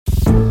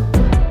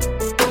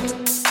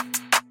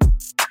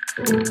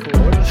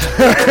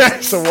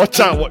So watch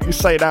out what you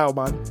say now,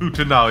 man.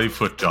 Utanari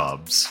foot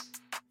jobs.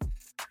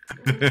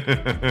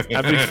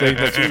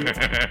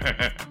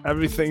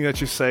 Everything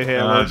that you say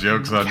here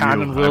jokes on can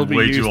you. and will I'm be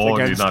way used too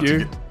horny against not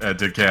you.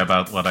 to care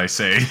about what I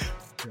say.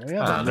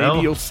 Yeah, but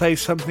maybe you'll say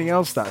something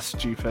else that's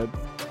stupid.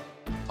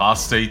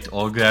 Prostate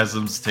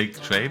orgasms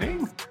take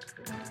training?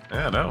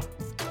 I don't know.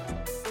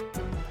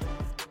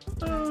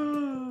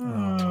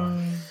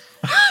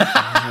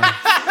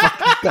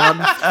 Damn,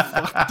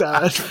 fuck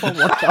that.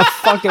 What the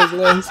fuck is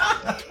this?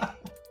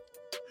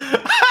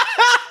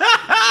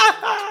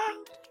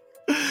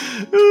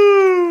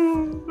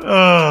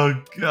 Oh,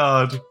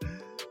 God.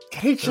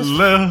 Can you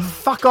just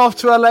fuck off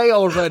to LA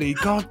already?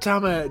 God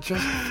damn it.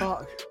 Just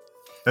fuck.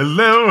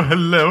 Hello.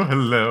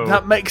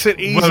 That makes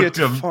it easier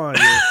to find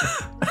you.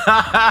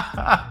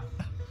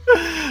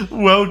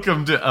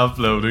 Welcome to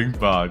Uploading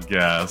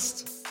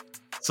Podcast.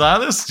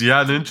 Silas, do you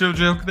have an intro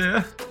joke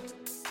there?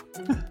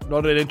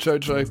 Not an intro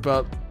joke,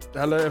 but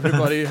hello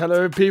everybody.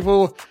 Hello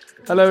people.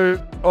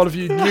 Hello all of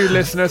you new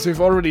listeners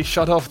who've already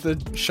shut off the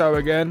show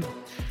again.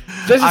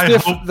 This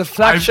is the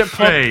flagship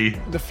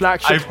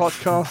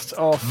podcast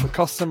of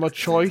customer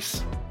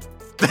choice.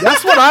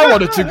 That's what I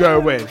wanted to go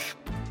with.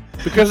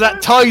 Because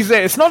that ties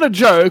in. It's not a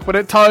joke, but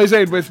it ties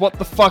in with what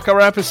the fuck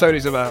our episode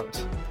is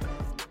about.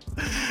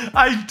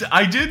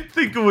 I didn't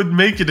think it would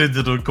make it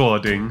into the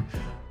recording,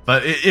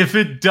 but if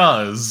it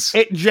does...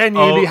 It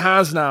genuinely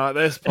has now at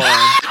this point.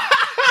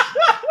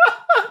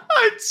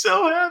 I'm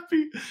so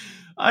happy.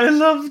 I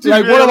love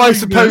like, what am I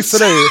supposed to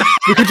do?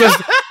 We could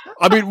just...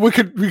 I mean, we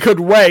could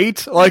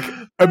wait, like,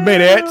 a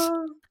minute,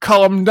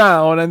 calm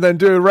down, and then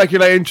do a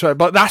regular intro,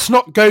 but that's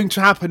not going to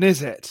happen,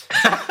 is it?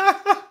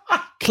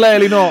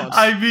 Clearly not.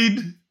 I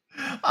mean,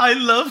 I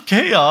love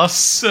chaos,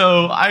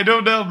 so I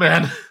don't know,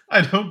 man.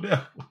 I don't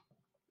know.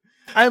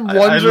 I'm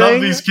wondering... I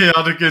love these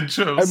chaotic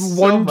intros. I'm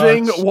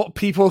wondering what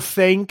people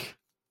think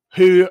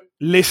who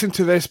listen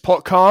to this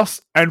podcast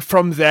and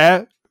from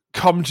there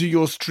come to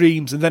your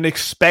streams and then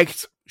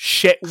expect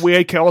shit,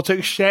 weird,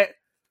 chaotic shit.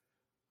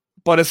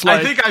 But it's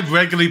like... I think I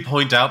regularly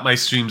point out my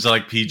streams are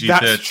like PG-13.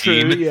 That's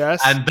true,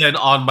 yes. And then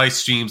on my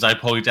streams, I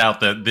point out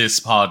that this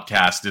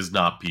podcast is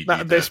not PG-13.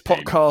 That this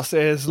podcast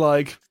is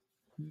like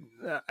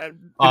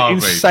an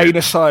insane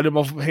asylum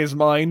of his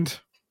mind.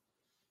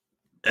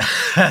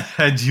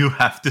 And you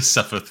have to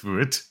suffer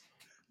through it.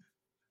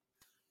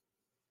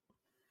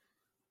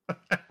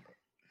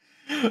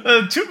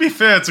 To be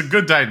fair, it's a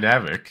good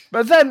dynamic.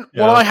 But then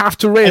what I have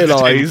to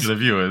realize, the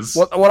viewers.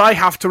 What I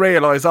have to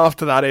realize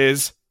after that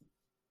is,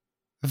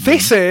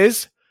 this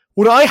is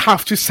what I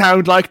have to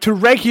sound like to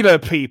regular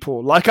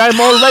people. Like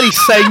I'm already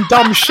saying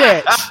dumb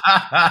shit.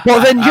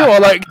 Well, then you are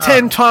like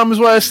 10 times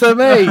worse than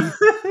me,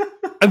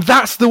 and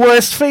that's the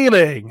worst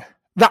feeling.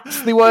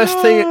 That's the worst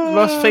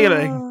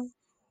feeling.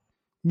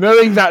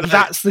 Knowing that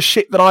that's the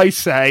shit that I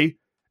say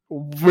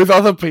with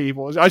other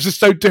people. I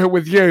just don't do it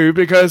with you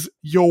because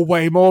you're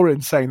way more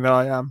insane than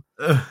I am.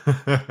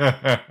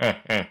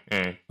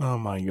 Oh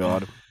my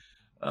god.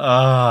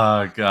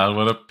 Oh god,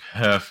 what a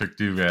perfect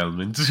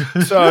derailment.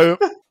 So,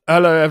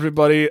 hello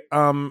everybody.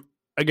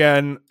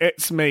 Again,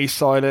 it's me,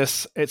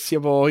 Silas. It's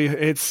your boy.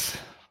 I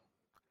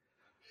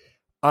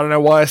don't know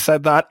why I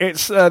said that.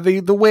 It's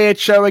the weird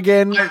show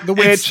again. The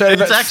weird show.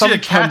 It's actually a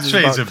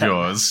catchphrase of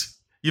yours.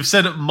 You've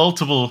said it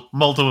multiple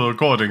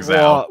recordings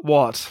now.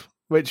 What?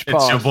 Which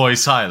part? It's your boy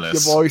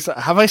Silas. Your boy.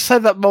 Have I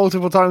said that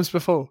multiple times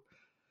before?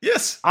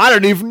 Yes. I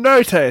don't even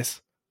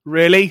notice.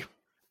 Really?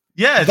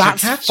 Yeah, it's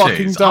That's a catchphrase.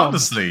 fucking dumb.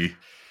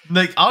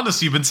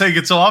 Honestly, you've been saying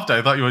it so often.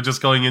 I thought you were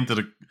just going into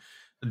the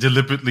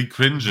deliberately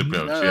cringe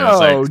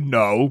approach.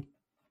 No.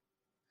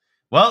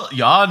 Well,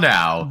 you are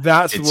now.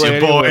 It's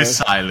your boy weird.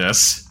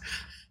 Silas.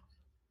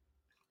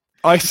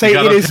 I say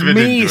it is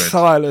me,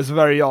 Silas,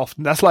 very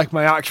often. That's like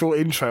my actual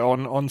intro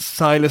on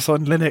Silas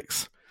on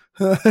Linux.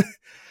 I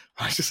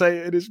should say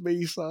it is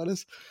me,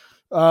 Silas.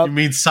 You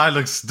mean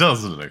Silas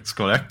does Linux,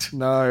 correct?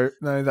 No,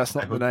 that's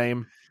not the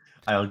name.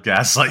 I'll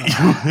gaslight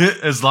you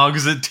as long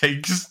as it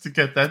takes to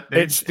get that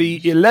name. It's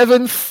the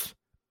 11th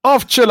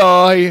of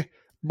July,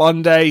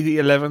 Monday the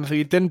 11th.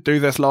 We didn't do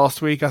this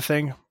last week, I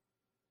think.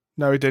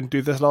 No, we didn't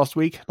do this last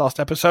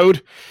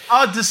episode.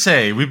 Hard to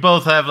say. We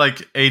both have like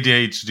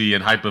ADHD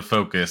and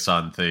hyperfocus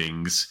on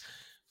things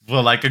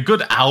for like a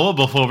good hour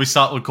before we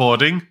start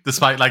recording.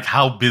 Despite like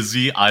how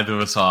busy either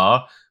of us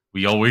are,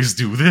 we always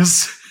do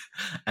this.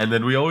 And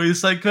then we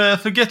always like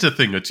forget a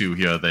thing or two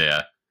here or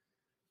there.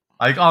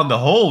 Like on the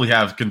whole, we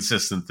have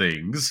consistent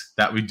things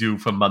that we do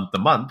from month to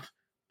month.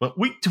 But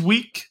week to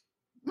week,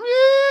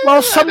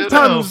 well,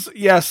 sometimes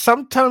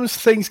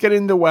things get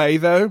in the way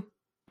though.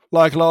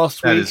 Like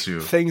last week,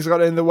 things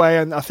got in the way,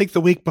 and I think the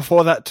week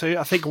before that too.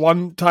 I think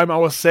one time I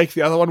was sick,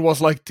 the other one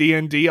was like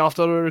D&D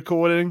after we were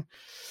recording.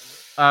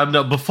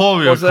 No, before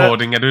we were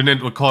recording, I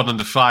didn't record on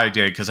the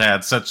Friday because I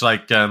had such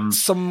like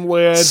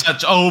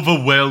such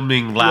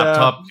overwhelming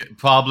laptop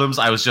problems.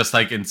 I was just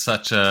like in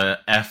such a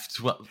such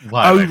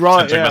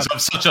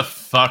a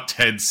fucked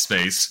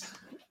headspace.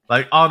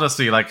 Like,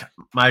 honestly, like,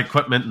 my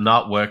equipment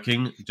not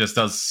working just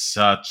does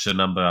such a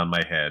number on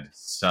my head.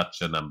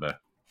 Such a number.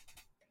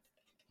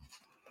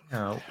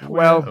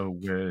 Well,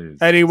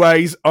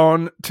 anyways,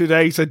 on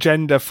today's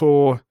agenda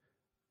for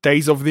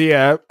Days of the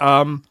Year,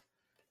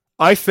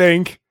 I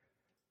think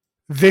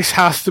this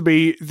has to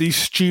be the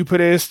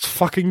stupidest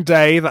fucking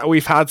day that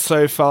we've had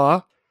so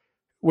far,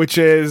 which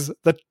is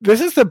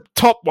this is the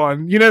top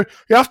one. You know,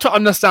 you have to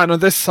understand on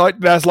this site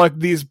there's like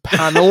these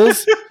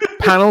panels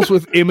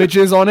with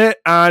images on it,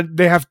 and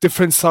they have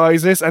different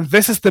sizes, and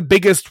this is the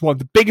biggest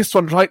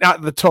one right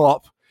at the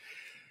top.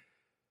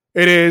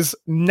 It is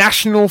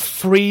National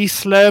Free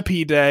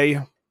Slurpee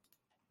Day.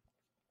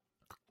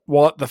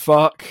 What the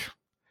fuck?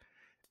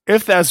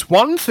 If there's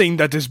one thing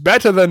that is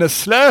better than a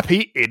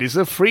Slurpee, it is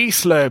a free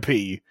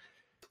Slurpee.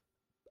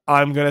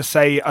 I'm going to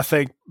say I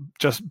think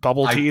just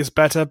bubble tea is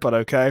better, but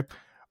okay.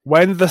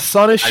 When the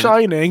sun is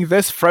shining,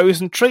 this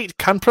frozen treat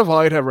can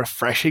provide a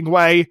refreshing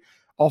way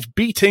of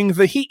beating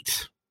the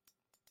heat.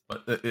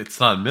 But it's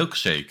not a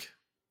milkshake.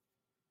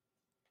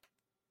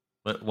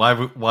 But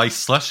why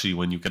slushy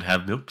when you can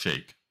have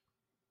milkshake?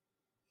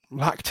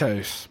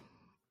 Lactose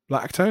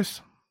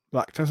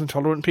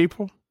intolerant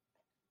people.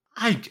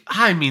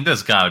 I mean,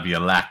 there's got to be a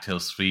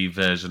lactose-free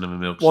version of a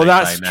milkshake. Well,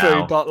 that's by true,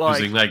 now, but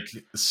using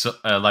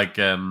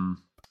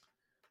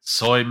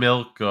soy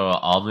milk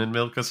or almond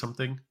milk or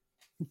something.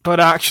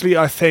 But actually,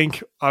 I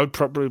think I would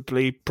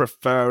probably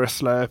prefer a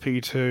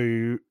Slurpee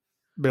to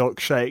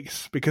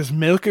milkshakes, because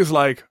milk is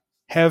like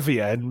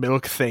heavier, and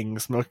milk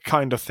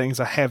kind of things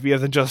are heavier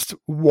than just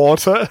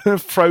water,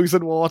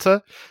 frozen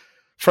water.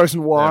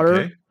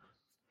 Okay.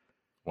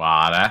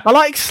 Water. I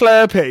like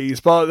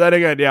Slurpees, but then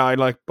again, yeah, I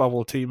like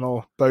bubble tea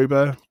more.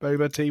 Boba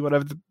tea,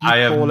 whatever you I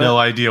have call no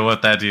it. idea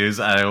what that is.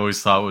 I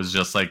always thought it was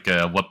just like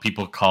what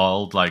people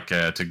called like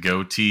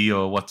to-go tea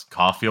or what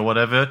coffee or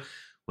whatever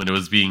when it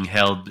was being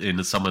held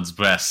in someone's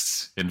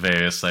breasts in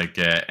various like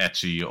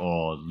etchy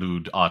or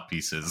lewd art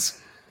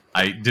pieces.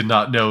 I did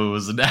not know it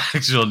was an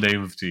actual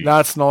name of tea.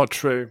 That's not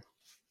true.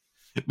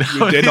 No,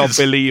 You did not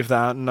believe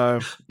that,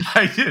 no.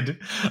 I did.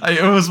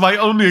 It was my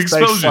only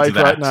exposure to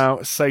that. Right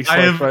now. Say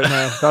right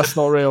now. That's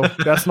not real.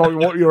 That's not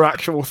what your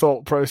actual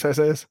thought process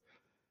is.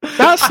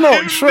 That's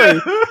not true.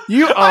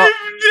 I've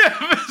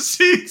never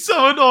seen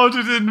someone order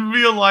it in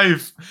real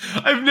life.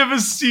 I've never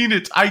seen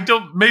it.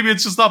 Maybe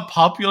it's just not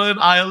popular in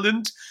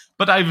Ireland,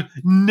 but I've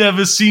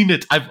never seen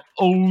it. I've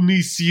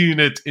only seen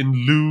it in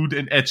lewd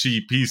and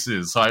etchy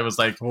pieces. So I was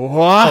like,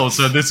 what? Oh,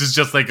 so this is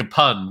just like a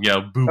pun.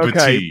 Yeah,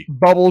 booba tea.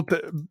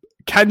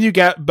 Can you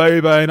get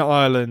boba in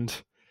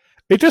Ireland?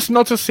 It is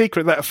not a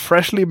secret that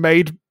freshly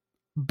made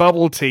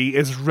bubble tea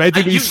is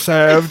readily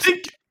served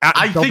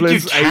at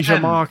Dublin's Asia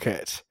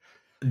market.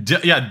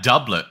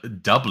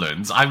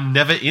 Dublin's. I'm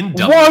never in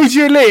Dublin. Why would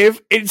you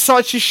live in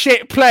such a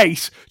shit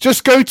place?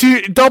 Just go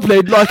to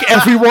Dublin like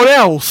everyone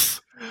else.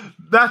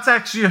 That's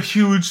actually a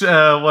huge,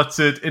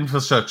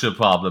 infrastructure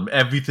problem.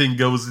 Everything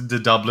goes into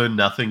Dublin,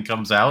 nothing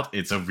comes out.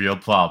 It's a real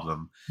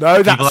problem.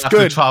 No, that's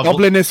good.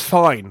 Dublin is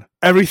fine.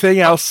 Everything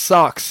else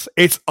sucks.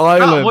 It's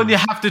Ireland. Not when you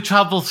have to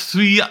travel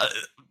 3...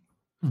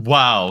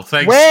 Wow,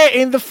 thanks. Where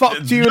in the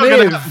fuck do you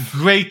live? Have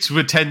great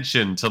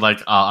retention to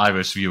like our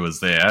Irish viewers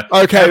there.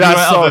 Okay,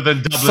 that's other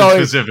than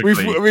Dublin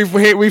specifically.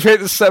 We've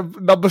hit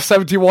number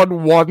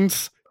 71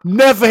 once.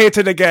 Never hit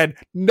it again.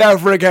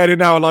 Never again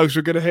in our lives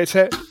we're going to hit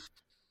it.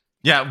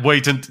 Yeah,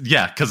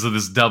 because of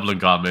this Dublin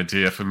comment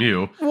here from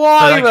you.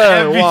 Why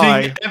though?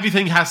 Why?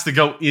 Everything has to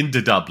go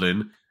into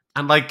Dublin,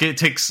 and like it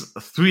takes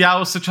 3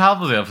 hours to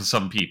travel there for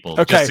some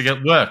people just to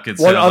get work.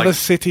 What other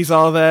cities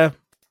are there?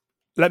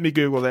 Let me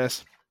Google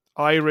this.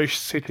 Irish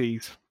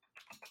cities.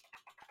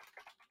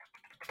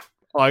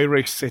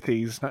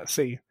 Let's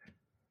see.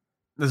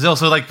 There's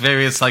also like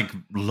various like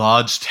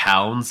large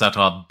towns that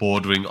are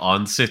bordering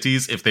on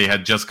cities if they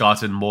had just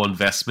gotten more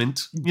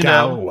investment.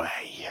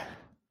 Galway.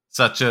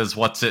 Such as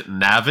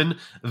Navan,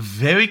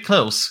 very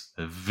close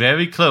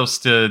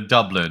to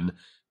Dublin,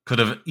 could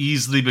have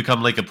easily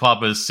become like a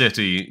proper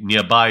city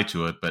nearby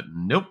to it, but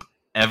nope,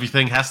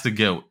 everything has to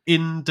go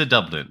into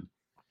Dublin.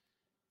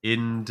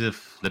 Into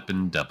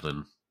flippin'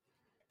 Dublin.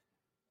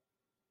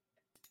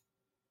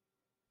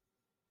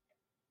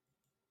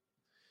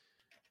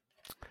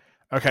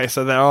 Okay,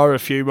 so there are a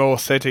few more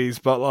cities,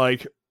 but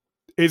like,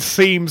 it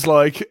seems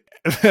like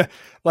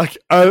like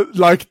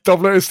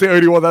Dublin is the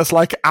only one that's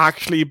like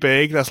actually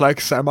big. There's like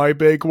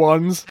semi-big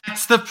ones.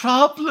 That's the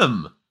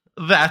problem.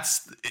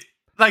 That's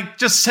like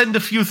just send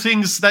a few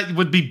things that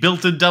would be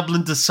built in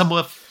Dublin to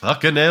somewhere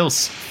fucking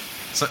else.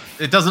 So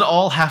it doesn't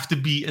all have to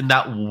be in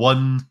that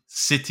one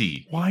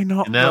city. Why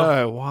not?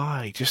 No,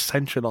 why? Just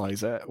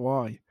centralize it.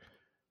 Why?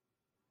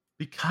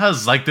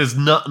 Because like there's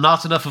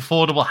not enough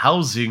affordable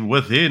housing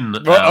within.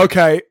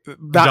 Okay,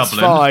 that's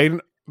Dublin,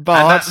 fine,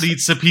 but and that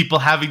leads to people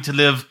having to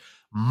live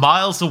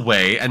miles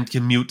away and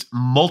commute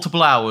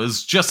multiple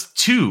hours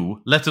just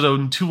let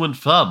alone to and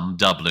from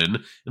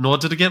Dublin in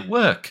order to get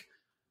work.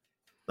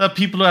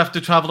 People who have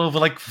to travel over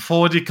like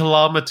 40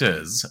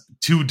 kilometers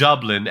to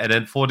Dublin and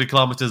then 40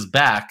 kilometers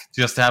back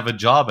just to have a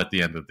job at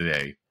the end of the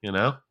day, you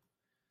know?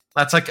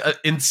 That's like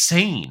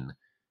insane.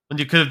 When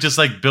you could have just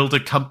like built a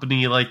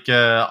company like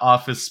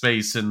Office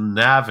Space in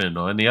Navan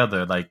or any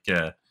other like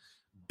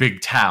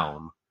big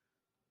town.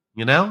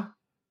 You know?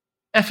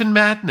 Effing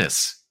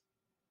madness.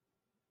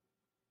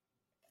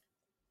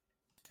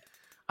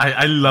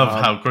 I love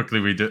how quickly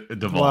we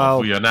devolved. Wow.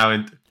 We are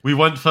now we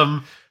went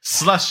from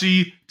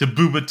slushy to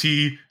booba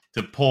tea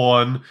to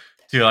porn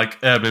to like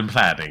urban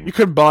planning. You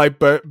can buy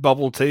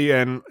bubble tea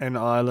in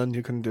Ireland.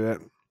 You can do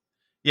it.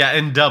 Yeah,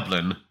 in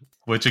Dublin,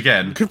 which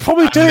again, you could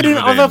probably do it in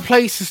other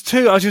places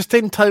too. I just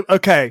didn't type.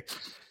 Okay,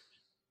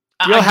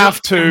 you'll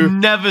have to. I've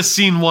never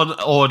seen one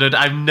ordered.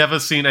 I've never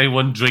seen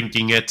anyone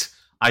drinking it.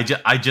 I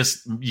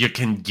just you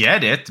can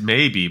get it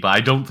maybe, but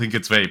I don't think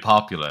it's very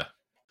popular.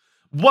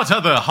 What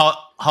other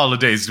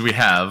holidays do we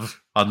have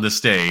on this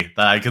day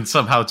that I can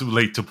somehow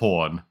relate to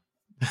porn?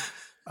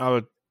 I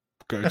would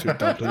go to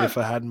Dublin if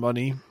I had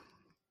money.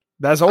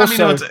 There's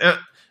also.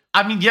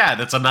 Yeah,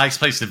 that's a nice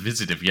place to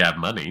visit if you have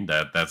money.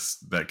 That's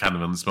that kind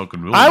of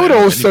unspoken rule. I would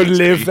also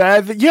live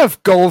there. You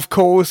have golf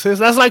courses.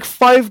 There's like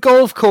 5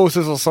 golf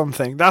courses or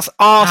something. That's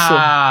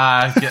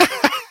awesome. Yeah.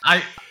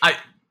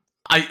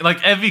 I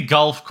like every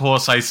golf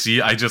course I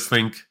see. I just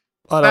think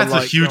that's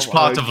a huge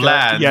plot of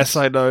land. Yes,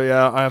 I know.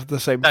 Yeah, I have the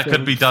same. That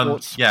could be done.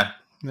 Yeah.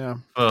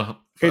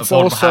 It's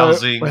also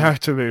housing. We have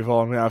to move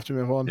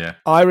on. Yeah.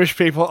 Irish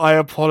people, I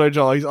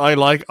apologize. I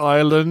like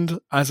Ireland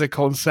as a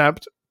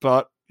concept,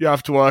 but you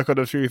have to work on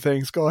a few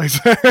things, guys.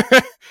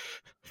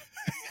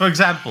 For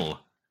example,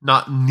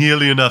 not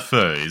nearly enough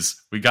furries.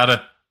 We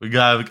gotta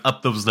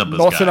up those numbers.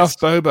 Not enough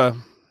boba.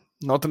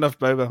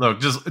 No,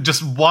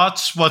 just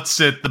watch what's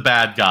it, the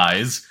bad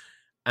guys,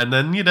 and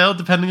then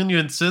depending on your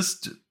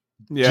interest,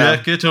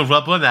 jerk it or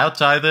rub one out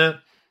to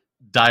either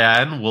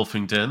Diane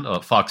Wolfington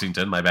or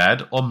Foxington, my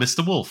bad, or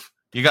Mr. Wolf.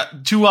 You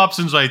got 2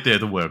 options right there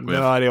to work with.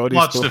 No idea what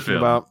watch he's the talking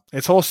film. about.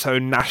 It's also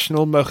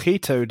National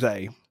Mojito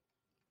Day.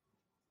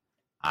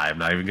 I'm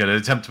not even going to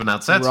attempt to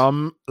pronounce that.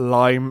 Rum,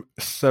 lime,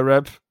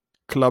 syrup,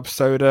 club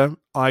soda,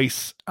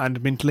 ice,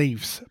 and mint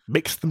leaves.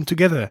 Mix them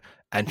together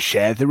and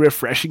share the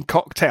refreshing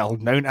cocktail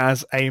known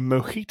as a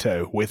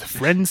mojito with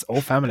friends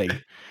or family.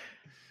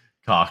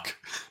 Cock.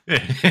 What?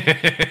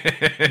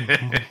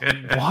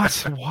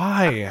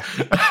 Why?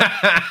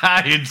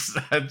 I'm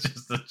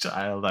just a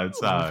child. I'm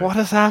sorry. What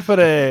is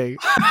happening?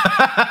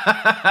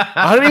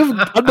 I don't even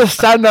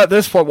understand at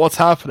this point what's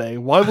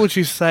happening. Why would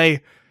you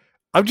say...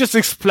 I'm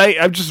just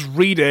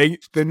reading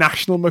the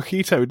National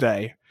Mojito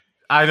Day.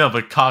 I know,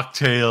 but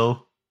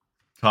cocktail,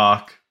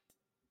 cock,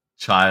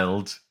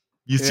 child.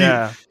 You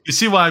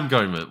see why I'm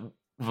going with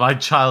my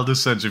childish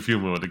sense of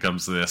humor when it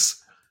comes to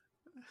this.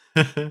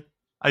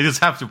 I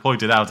just have to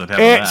point it out.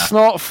 It's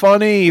not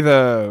funny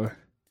though.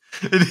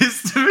 It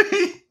is to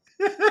me.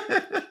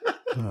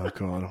 Oh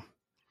god.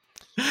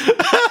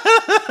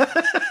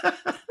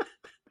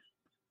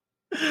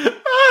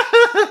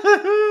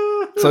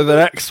 So the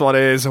next one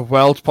is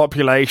World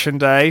Population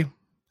Day,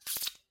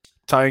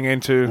 tying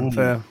into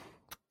the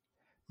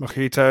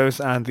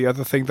mojitos and the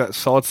other thing that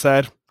Sod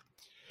said.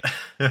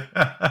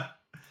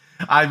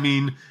 I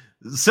mean,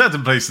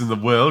 certain places in the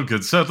world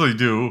could certainly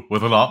do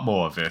with a lot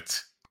more of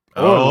it.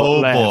 Or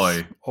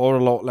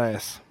a lot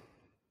less.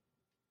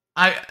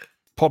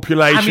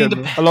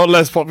 Population. A lot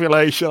less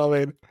population, I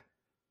mean.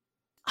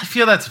 I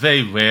feel that's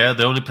very rare.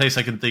 The only place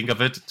I can think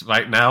of it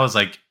right now is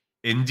like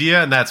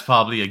India, and that's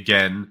probably,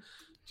 again,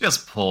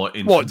 just poor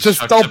infrastructure. What,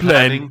 just Dublin?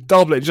 Planning.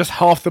 Dublin, just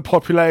half the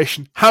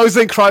population.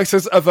 Housing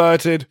crisis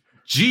averted.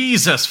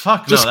 Jesus,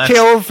 fuck just no.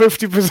 Kill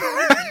 50%.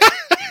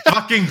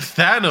 Fucking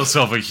Thanos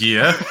over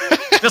here.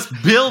 Just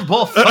build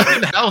more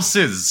fucking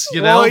houses,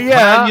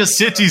 Plan your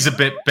cities a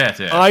bit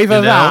better.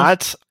 Either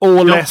that, or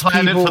don't less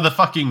plan people. it for the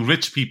fucking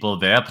rich people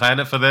there.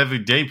 Plan it for the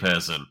everyday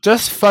person.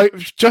 Just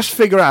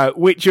figure out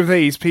which of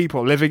these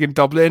people living in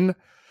Dublin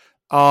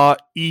are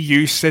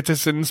EU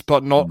citizens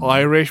but not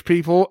Irish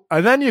people,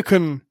 and then you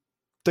can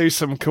do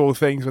some cool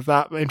things with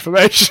that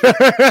information.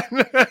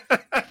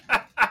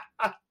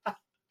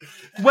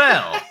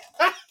 Well.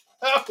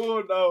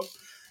 Oh no.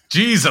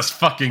 Jesus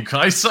fucking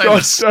Christ,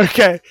 Silas.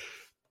 Okay.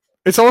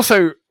 It's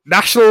also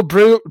National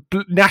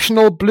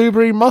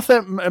Blueberry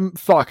Muffin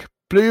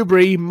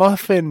Blueberry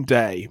Muffin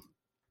Day.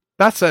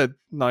 That's a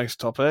nice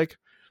topic.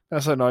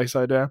 That's a nice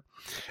idea.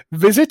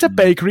 Visit a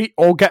bakery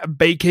or get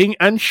baking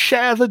and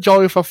share the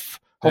joy of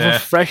a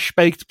fresh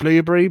baked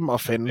blueberry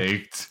muffin.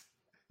 Baked.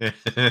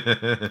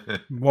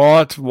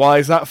 What? Why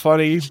is that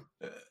funny?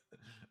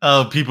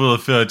 Oh, people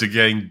refer to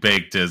getting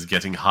baked as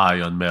getting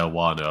high on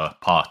marijuana or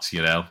pot,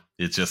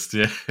 It's just...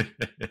 Is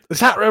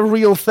that a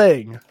real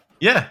thing?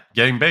 Yeah,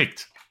 getting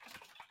baked.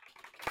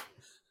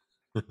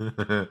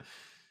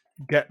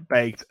 Get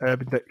baked,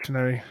 Urban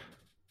Dictionary.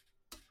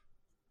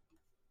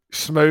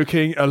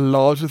 Smoking a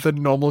larger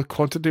than normal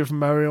quantity of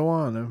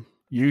marijuana,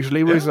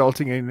 usually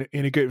resulting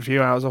in a good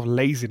few hours of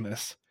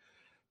laziness,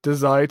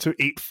 desire to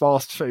eat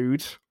fast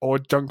food or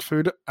junk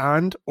food,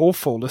 and or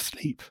fall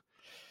asleep.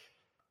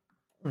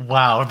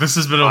 Wow, this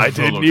has been a roller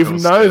coaster. I didn't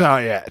even know that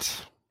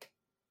yet.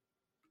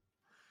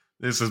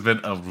 This has been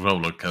a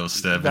roller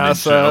coaster.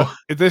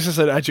 This is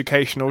an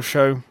educational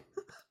show.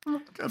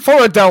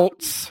 For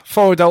adults.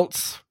 For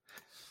adults.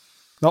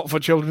 Not for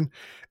children.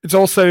 It's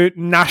also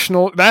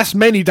national. There's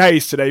many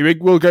days today.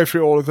 We'll go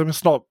through all of them.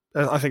 It's not.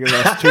 I think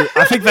there's two.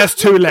 I think there's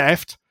two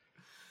left.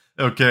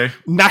 Okay.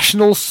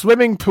 National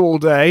Swimming Pool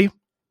Day.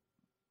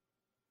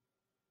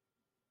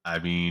 I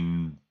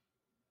mean,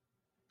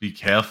 be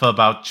careful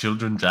about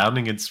children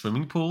drowning in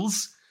swimming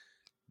pools.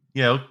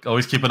 You know,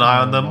 always keep an eye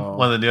on them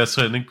when they're near a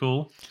swimming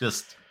pool.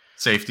 Just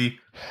safety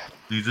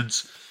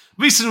reasons.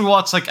 Recently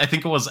watched, I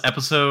think it was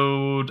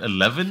episode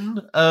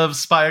 11 of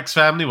Spy X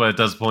Family, where it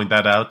does point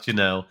that out, you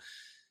know.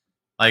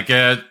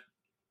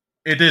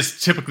 It is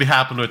typically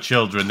happen with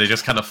children. They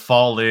just kind of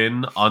fall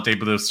in, aren't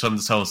able to swim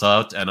themselves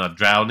out, and are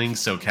drowning,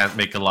 so can't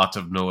make a lot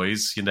of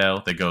noise, you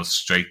know. They go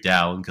straight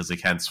down because they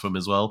can't swim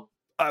as well.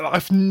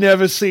 I've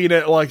never seen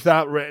it like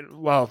that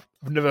written. Well,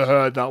 I've never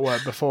heard that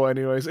word before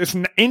anyways. It's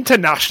an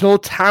International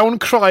Town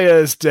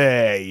Criers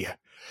Day.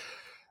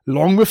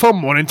 Long before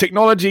modern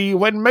technology,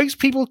 when most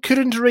people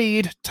couldn't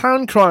read,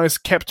 town criers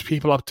kept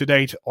people up to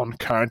date on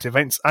current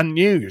events and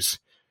news.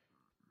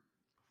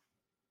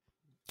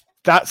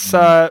 That's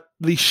the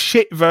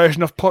shit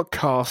version of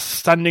podcasts,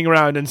 standing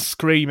around and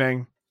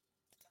screaming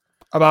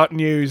about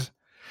news.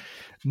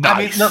 Nice. I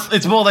mean, no,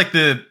 it's more like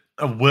a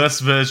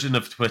worse version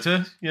of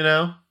Twitter, you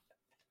know?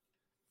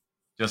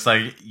 Just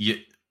like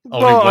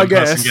only one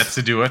person gets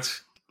to do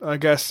it. I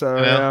guess so,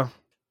 you know? yeah.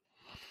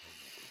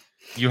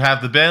 You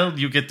have the bell,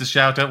 you get to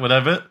shout out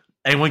whatever.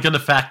 Anyone gonna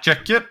fact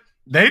check you?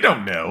 They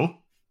don't know.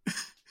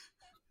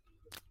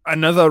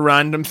 Another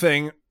random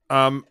thing,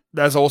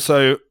 there's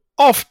also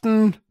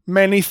often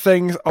many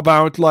things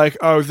about like,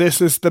 oh, this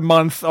is the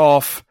month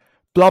of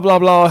blah blah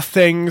blah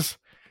things.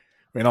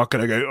 We're not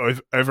going to go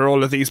over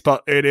all of these,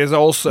 but it is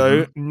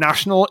also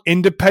National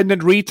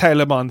Independent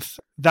Retailer Month.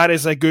 That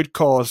is a good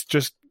cause.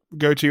 Just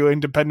go to your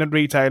independent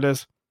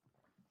retailers.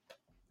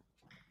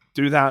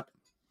 Do that.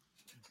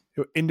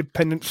 Your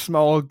independent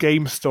small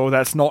game store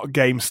that's not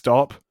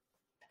GameStop.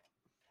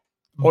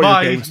 Or your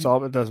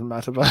GameStop, it doesn't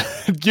matter.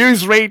 But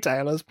use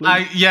retailers,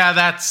 please.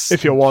 That's...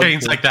 if you want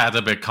chains like that are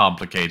a bit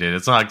complicated.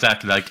 It's not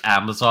exactly like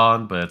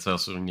Amazon, but it's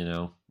also, you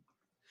know...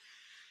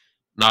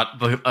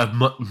 not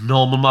a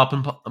normal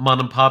mom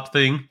and pop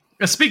thing.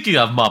 Speaking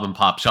of mom and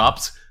pop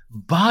shops,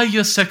 buy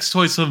your sex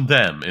toys from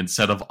them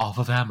instead of off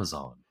of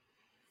Amazon.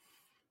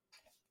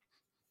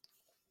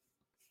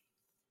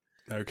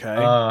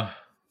 Okay.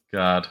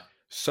 God.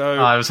 So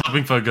I was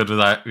hoping for a good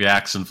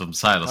reaction from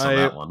Silas on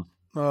that one.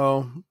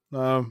 Oh,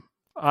 no.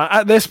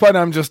 At this point,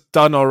 I'm just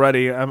done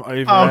already. Come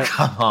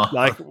on.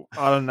 Like,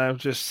 I don't know,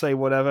 just say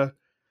whatever.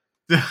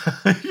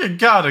 You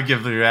gotta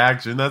give the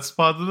reaction. That's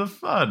part of the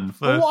fun.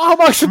 How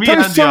am I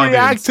supposed to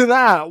react to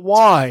that?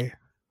 Why?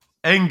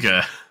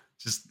 Anger.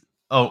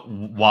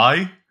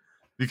 Why?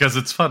 Because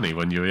it's funny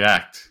when you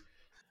react.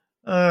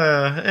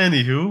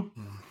 Anywho,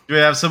 do we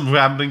have some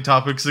rambling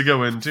topics to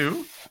go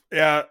into?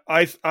 Yeah,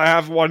 I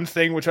have one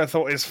thing which I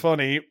thought is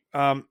funny.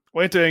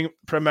 We're doing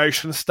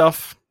promotional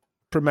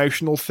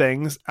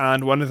things,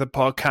 and one of the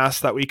podcasts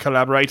that we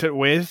collaborated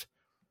with,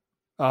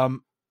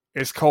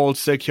 it's called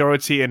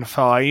Security in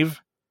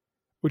 5,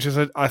 which is,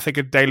 I think,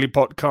 a daily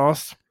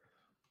podcast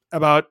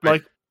about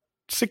like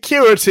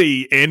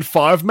security in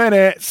 5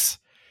 minutes.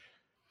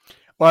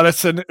 Well,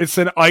 it's an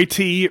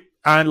IT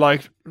and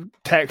like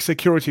tech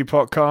security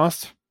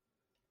podcast,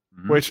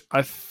 which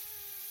I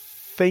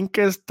think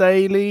is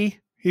daily.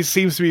 He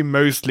seems to be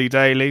mostly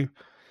daily.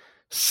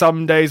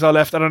 Some days are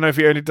left. I don't know if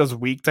he only does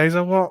weekdays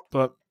or what,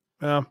 but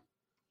the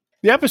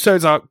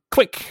episodes are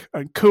quick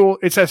and cool.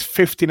 It says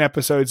 15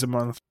 episodes a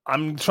month.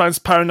 I'm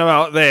transparent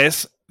about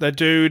this. The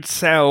dude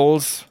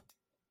sells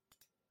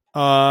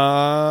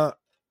for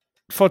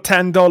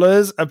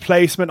 $10 a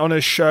placement on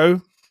his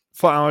show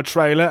for our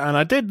trailer, and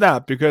I did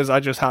that because I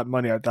just had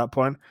money at that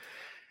point.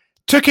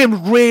 Took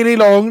him really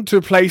long to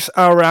place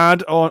our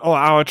ad on or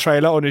our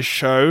trailer on his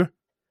show,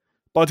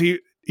 but he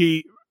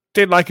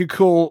did like a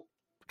cool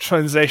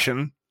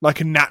transition, like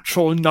a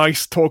natural,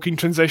 nice talking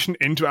transition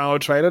into our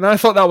trailer. And I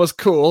thought that was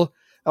cool.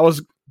 That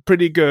was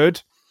pretty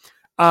good.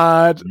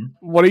 And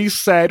what he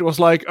said was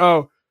like,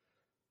 oh,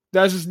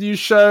 there's this new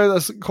show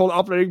that's called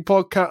Uploading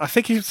Podcast. I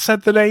think he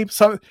said the name.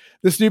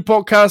 This new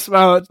podcast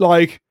about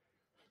like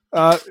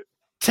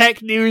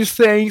tech news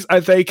things,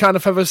 and they kind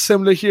of have a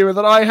similar humor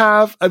that I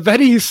have. And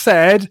then he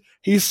said,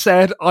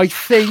 I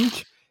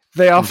think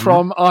they are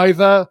from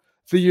either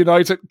the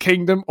United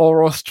Kingdom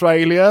or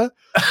Australia.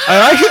 And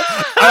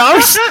I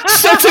was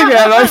sitting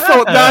there and I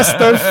thought, that's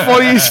the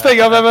funniest thing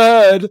I've ever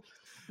heard.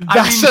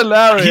 That's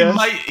hilarious.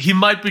 He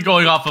might be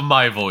going off of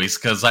my voice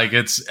because like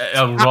it's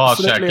a raw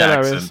Czech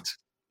accent.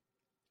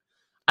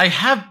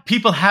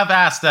 People have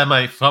asked, am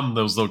I from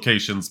those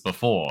locations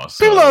before?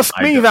 So people ask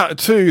me that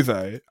too,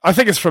 though. I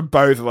think it's from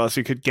both of us.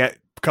 You could get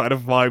kind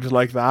of vibes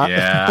like that.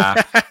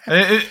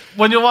 Yeah.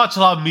 When you watch a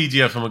lot of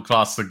media from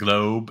across the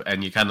globe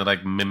and you kind of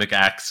like mimic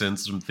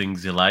accents from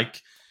things you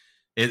like,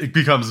 it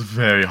becomes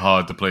very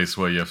hard to place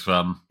where you're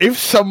from. If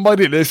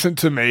somebody listened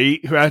to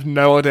me who had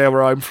no idea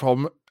where I'm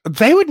from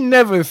They would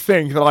never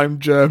think that I'm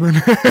German.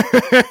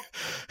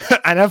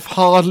 And I've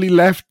hardly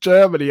left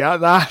Germany at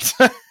that.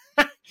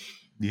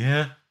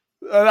 Yeah.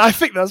 And I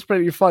think that's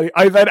pretty funny.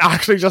 I then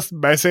actually just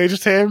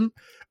messaged him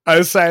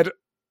and said,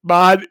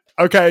 man,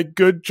 okay,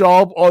 good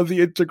job on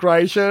the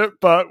integration,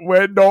 but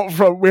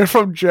we're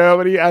from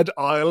Germany and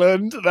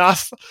Ireland.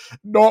 That's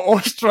not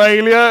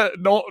Australia,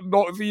 not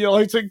the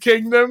United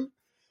Kingdom.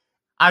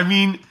 I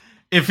mean,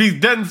 if he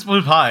then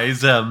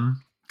replies,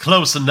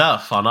 close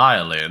enough on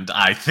Ireland,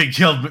 I think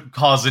he'll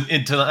cause an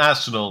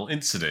international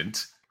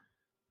incident.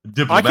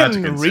 I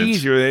can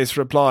read you this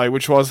reply,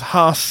 which was,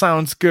 ha,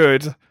 sounds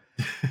good.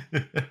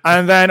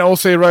 And then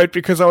also he wrote,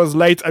 because I was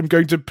late, I'm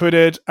going to put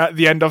it at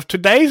the end of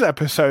today's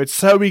episode.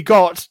 So we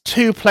got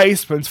 2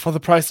 placements for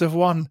the price of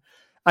 1.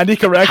 And he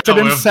corrected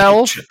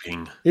himself.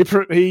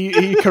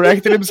 He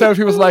corrected himself.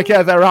 He was like,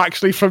 yeah, they're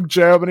actually from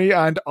Germany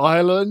and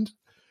Ireland.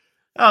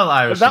 Oh,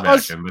 Irish that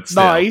American, was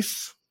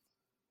nice.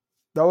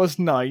 That was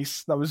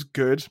nice. That was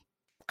good.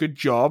 Good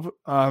job.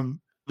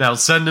 Now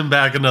send him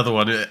back another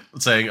one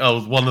saying,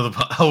 oh, one of the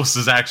hosts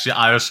is actually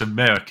Irish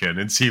American,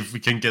 and see if we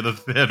can get a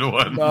third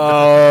one.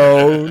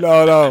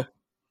 No.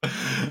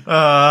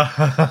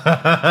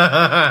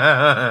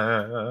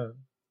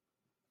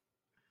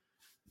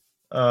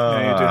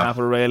 Yeah, you do have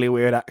a really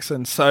weird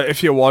accent. So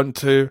if you want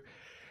to,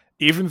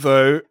 even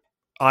though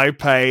I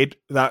paid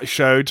that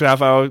show to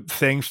have our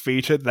thing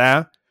featured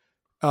there,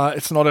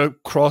 it's not a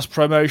cross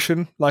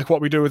promotion like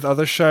what we do with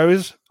other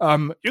shows.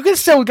 You can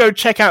still go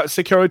check out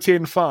Security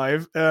in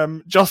 5,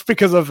 just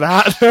because of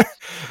that.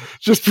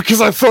 Just because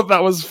I thought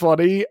that was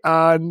funny,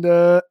 and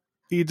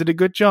he did a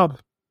good job.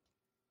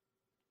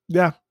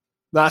 Yeah,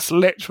 that's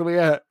literally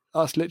it.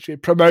 That's literally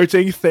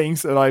promoting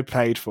things that I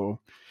paid for.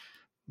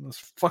 It was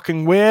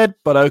fucking weird,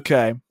 but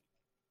okay.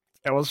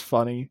 It was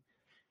funny.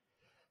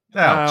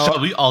 Now, shall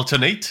we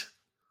alternate?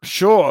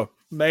 Sure,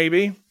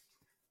 maybe.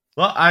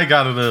 Well, I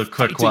got a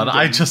quick one.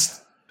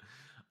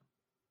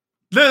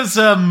 There's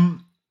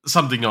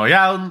something going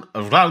on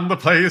around the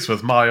place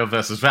with Mario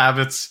versus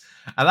Rabbits,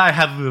 and I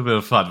had a little bit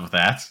of fun with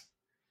that.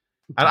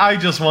 And I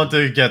just want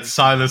to get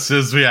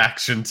Silas's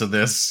reaction to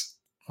this.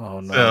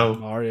 Oh no, so,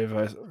 Mario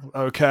versus...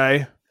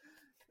 Okay.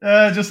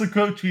 Just a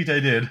quote tweet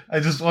I did. I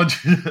just want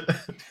you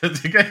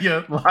to get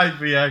your live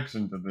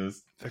reaction to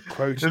this. The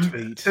quote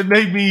tweet. It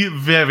made me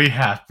very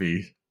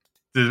happy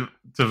to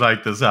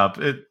write this up.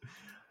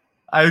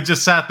 I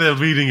just sat there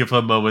reading it for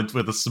a moment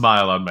with a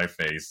smile on my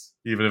face.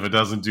 Even if it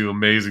doesn't do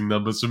amazing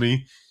numbers for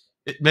me,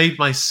 it made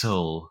my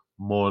soul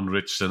more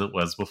enriched than it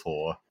was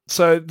before.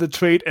 So the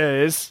tweet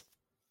is,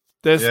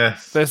 there's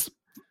rabbit,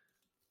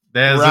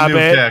 a new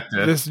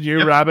character. This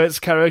new Rabbit's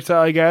character,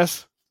 I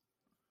guess.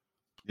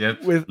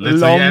 Yep. With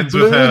long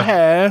blue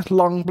hair,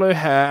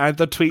 and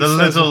the tweet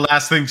says... The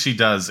last thing she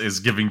does is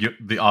giving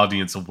the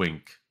audience a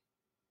wink.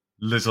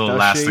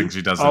 Thing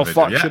she does in the video.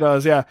 Fuck, she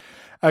does, yeah.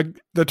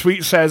 The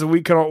tweet says,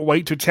 we cannot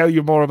wait to tell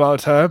you more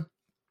about her.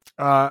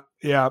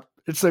 Yeah,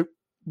 it's a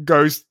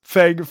ghost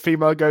thing,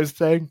 female ghost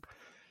thing.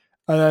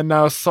 And then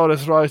now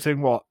Solace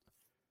writing what?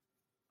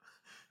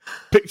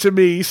 Picture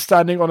me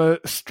standing on a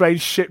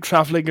strange ship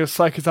traveling a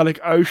psychedelic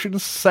ocean,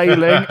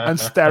 sailing and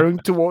staring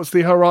towards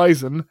the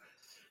horizon,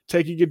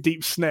 taking a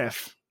deep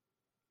sniff.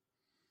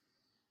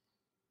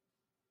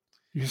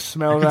 You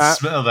smell that?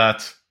 Smell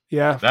that.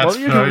 Yeah. That's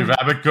very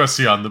Rabbit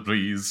Gussie on the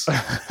breeze.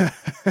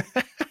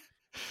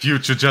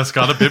 Future just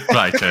got a bit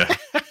brighter.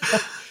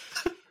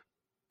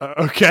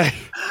 Okay.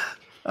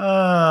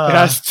 It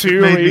has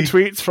 2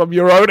 retweets from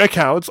your own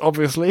accounts,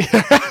 obviously.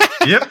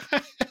 Yep.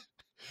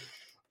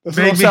 Does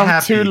it also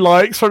have 2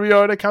 likes from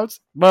your own accounts?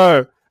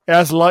 No. It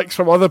has likes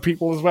from other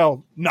people as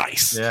well.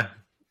 Nice. Yeah.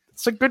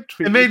 It's a good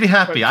tweet. It made me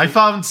happy. I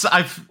found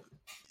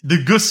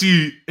the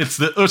Gussie, it's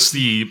the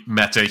Ussie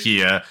meta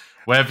here.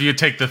 Wherever you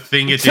take the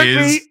thing it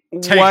is,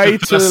 take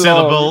the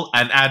syllable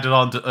and add it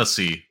on to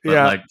Ussie. But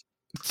yeah.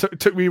 It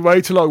took me way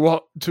too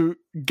long to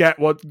get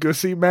what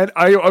Gussie meant.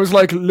 I was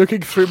like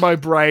looking through my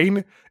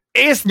brain.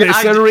 Is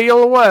this a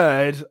real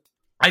word?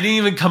 I didn't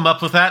even come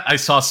up with that. I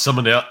saw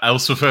someone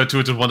else refer to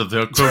it in one of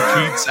their quote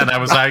tweets, and I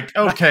was like,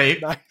 okay,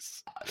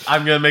 nice.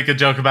 I'm going to make a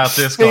joke about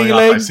this going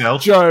off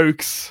myself.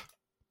 Jokes.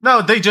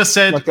 No, they just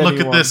said, look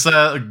at this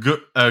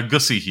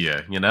Gussie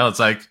here. You know, it's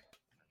like,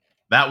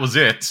 that was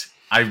it.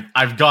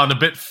 I've gone a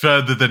bit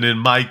further than in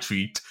my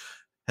tweet.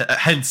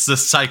 Hence the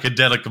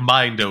psychedelic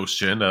mind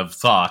ocean of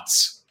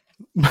thoughts.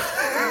 Now,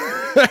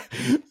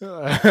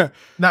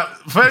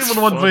 for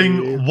anyone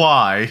wondering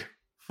why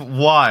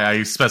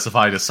I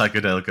specified a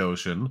psychedelic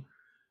ocean,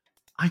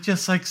 I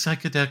just like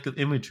psychedelic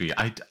imagery.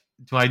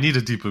 Do I need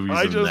a deeper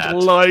reason than that?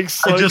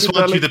 I just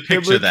want you to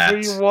picture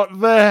imagery. that. What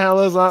the hell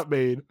does that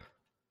mean?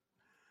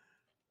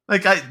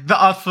 Like the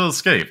Artful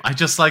Escape. I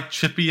just like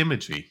trippy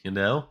imagery, you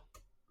know?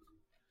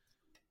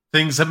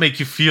 Things that make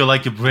you feel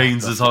like your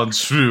brains is on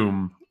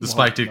shroom,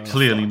 despite it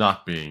clearly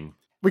not being.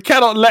 We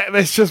cannot let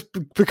this just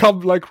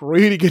become like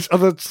reading each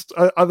other's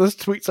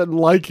tweets and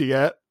liking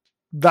it.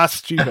 That's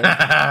stupid.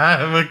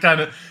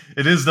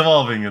 It is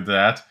evolving into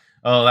that.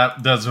 Oh,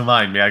 that does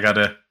remind me. I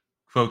gotta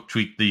quote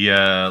tweet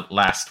the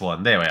last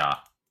one. There we are.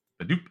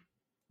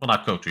 Well,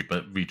 not quote tweet,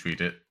 but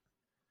retweet it.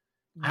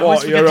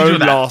 What, your own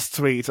last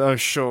tweet? Oh,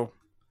 sure.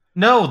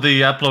 No,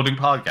 the uploading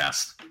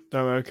podcast.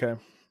 Oh, okay.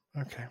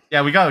 Okay.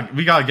 Yeah, we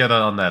gotta get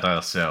on that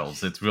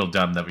ourselves. It's real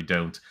dumb that we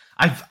don't.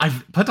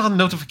 I've put on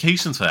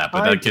notifications for that,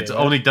 but it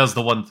only does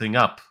the one thing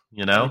up,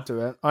 you know?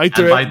 I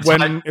do it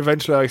when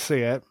eventually I see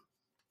it.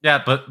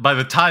 Yeah, but by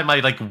the time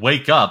I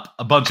wake up,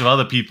 a bunch of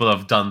other people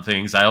have done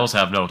things. I also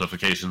have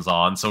notifications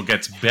on, so it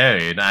gets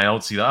buried. And I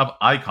don't see the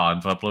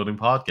icon for uploading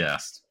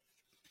podcast.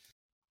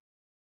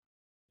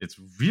 It's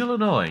real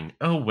annoying.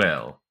 Oh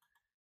well.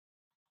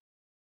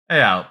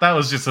 Yeah, that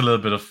was just a little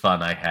bit of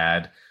fun I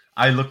had.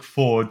 I look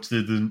forward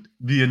to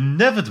the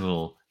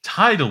inevitable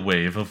tidal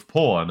wave of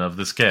porn of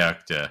this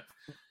character.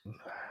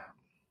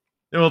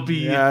 There will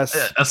be a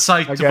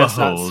sight to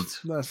behold.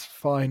 That's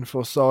fine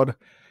for Sod.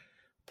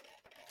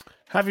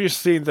 Have you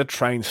seen the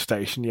train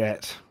station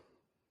yet?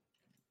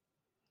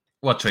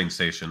 What train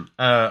station?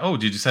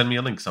 Did you send me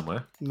a link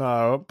somewhere?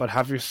 No, but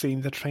have you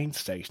seen the train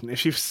station?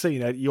 If you've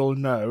seen it, you'll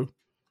know.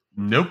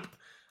 Nope.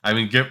 I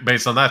mean,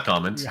 based on that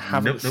comment, you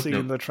haven't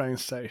seen the train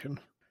station.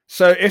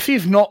 So if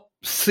you've not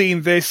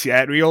seen this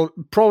yet, we'll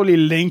probably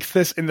link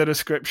this in the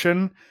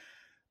description,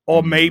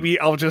 or maybe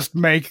I'll just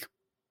make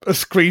a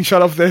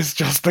screenshot of this,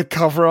 just the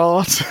cover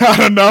art. I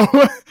don't know,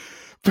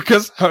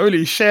 because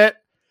holy shit,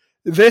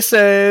 this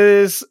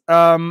is you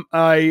can't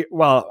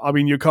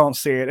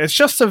see it. It's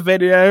just a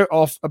video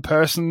of a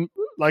person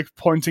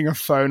pointing a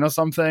phone or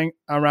something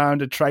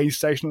around a train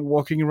station,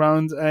 walking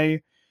around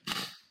a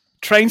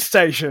train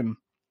station.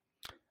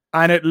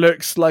 And it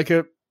looks like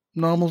a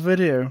normal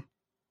video.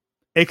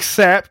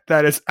 Except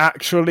that it's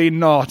actually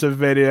not a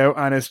video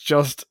and it's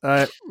just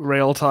a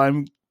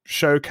real-time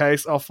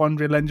showcase of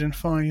Unreal Engine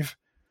 5.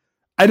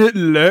 And it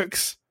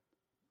looks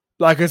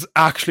like it's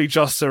actually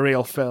just a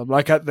real film.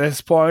 At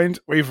this point,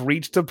 we've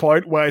reached a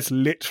point where it's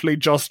literally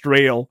just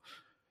real.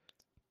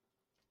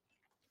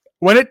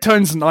 When it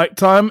turns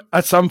nighttime,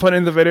 at some point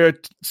in the video,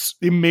 it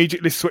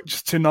immediately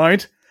switches to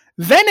night.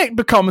 Then it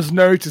becomes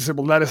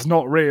noticeable that it's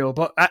not real.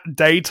 But at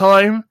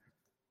daytime,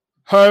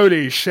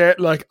 holy shit,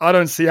 I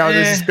don't see how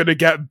this is going to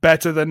get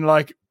better than,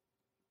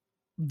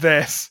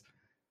 this.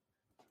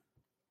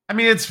 I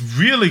mean, it's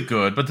really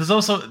good, but there's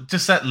also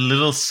just that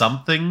little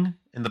something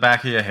in the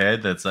back of your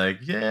head that's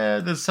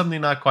there's something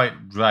not quite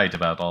right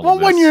about all of this.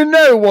 Well, when you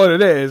know what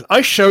it is,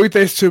 I showed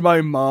this to my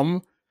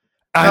mum,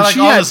 and she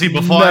honestly,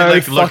 had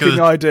no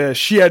fucking idea.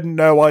 She had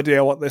no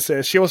idea what this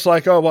is. She was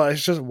like, oh, well,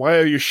 it's just, why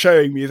are you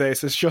showing me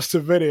this? It's just a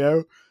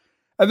video.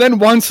 And then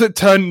once it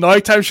turned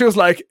nighttime, she was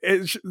like,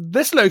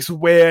 this looks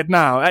weird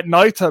now. At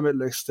nighttime, it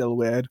looks still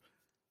weird.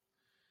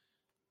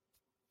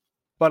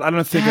 But I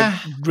don't think it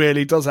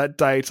really does at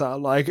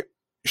daytime.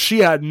 She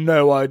had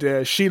no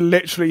idea. She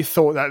literally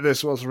thought that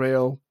this was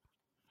real.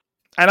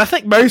 And I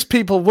think most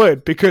people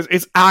would, because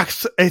it's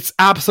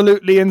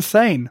absolutely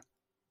insane.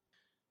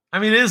 I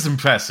mean, it is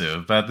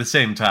impressive, but at the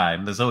same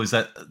time, there's always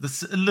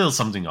there's a little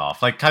something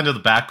off. Kind of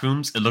the back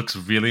rooms, it looks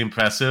really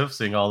impressive,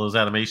 seeing all those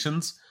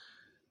animations.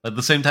 At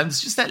the same time,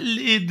 it's just that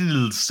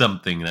little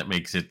something that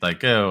makes it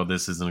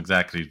this isn't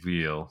exactly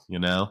real, you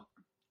know?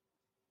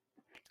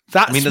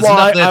 That's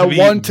why I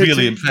wanted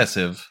really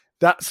impressive.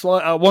 That's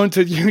why I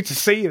wanted you to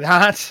see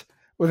that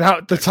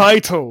without the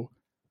title.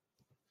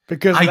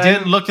 Because I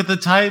didn't look at the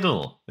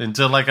title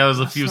until I was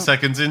a few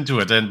seconds into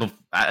it, and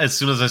as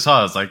soon as I saw it,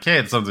 I was like, hey,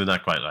 it's something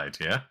not quite right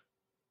here.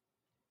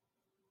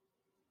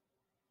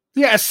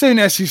 Yeah, as soon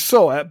as you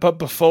saw it, but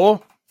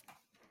before...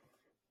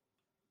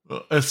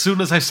 As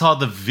soon as I saw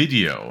the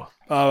video.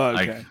 Oh,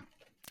 okay.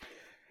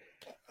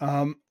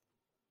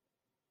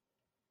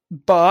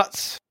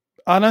 But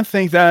I don't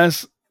think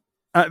there's,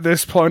 at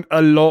this point,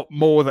 a lot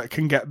more that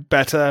can get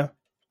better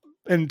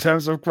in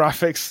terms of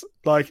graphics.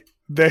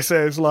 This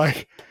is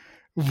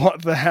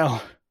what the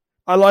hell?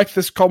 I like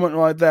this comment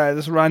right there,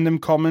 this random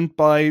comment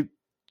by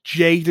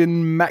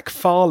Jaden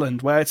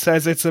McFarland, where it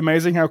says, it's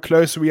amazing how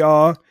close we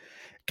are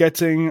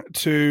getting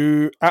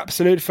to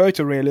absolute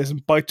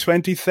photorealism. By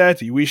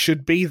 2030, we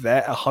should be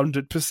there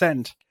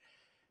 100%.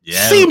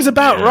 Yeah, seems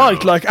about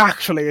right.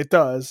 Actually, it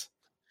does.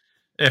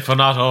 If we're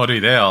not already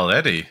there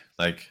already,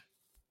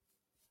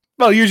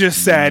 Well, you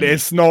just said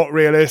it's not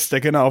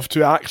realistic enough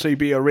to actually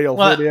be a real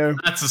video.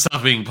 That's the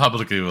stuff being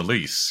publicly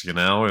released.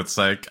 It's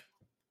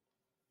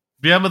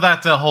remember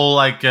that whole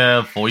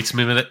voice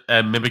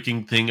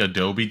mimicking thing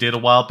Adobe did a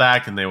while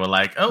back, and they were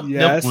like, "Oh,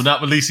 nope, we're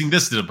not releasing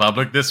this to the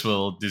public. This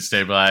will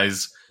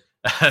destabilize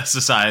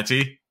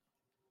society."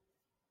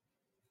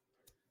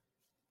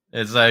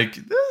 It's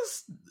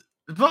there's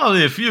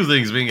probably a few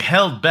things being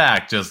held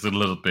back just a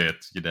little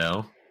bit,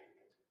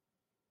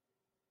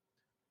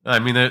 I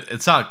mean,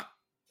 it's not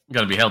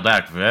going to be held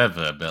back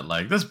forever, but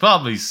there's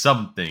probably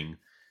something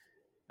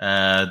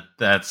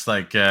that's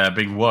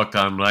being worked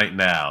on right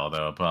now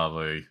that will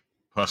probably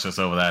push us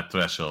over that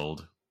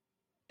threshold.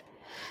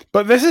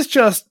 But this is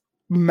just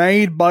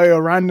made by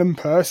a random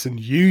person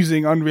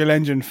using Unreal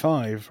Engine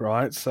 5,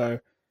 right? So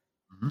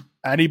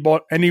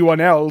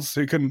anyone else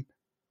who can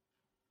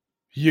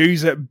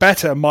use it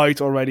better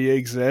might already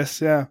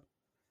exist, yeah.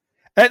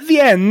 At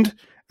the end,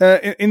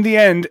 In the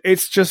end,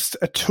 it's just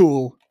a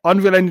tool.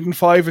 Unreal Engine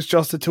 5 is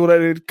just a tool,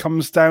 and it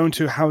comes down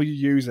to how you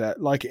use it,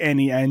 like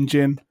any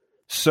engine.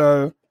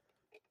 So,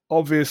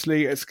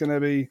 obviously, it's going to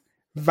be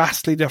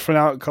vastly different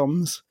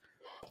outcomes.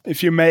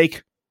 If you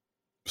make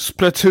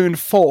Splatoon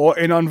 4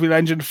 in Unreal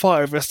Engine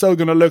 5, it's still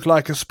going to look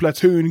like a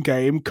Splatoon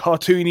game,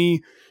 cartoony,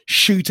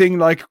 shooting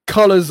like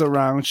colors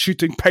around,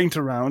 shooting paint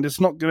around.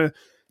 It's not going to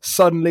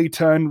suddenly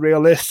turn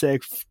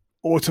realistic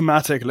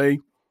automatically.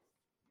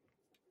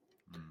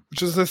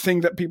 Which is the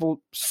thing that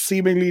people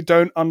seemingly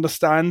don't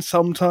understand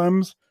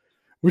sometimes,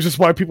 which is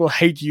why people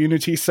hate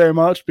Unity so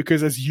much,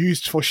 because it's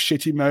used for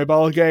shitty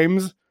mobile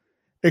games,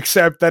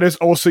 except that it's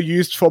also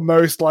used for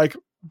most, like,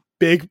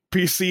 big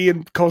PC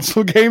and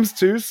console games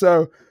too,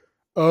 so,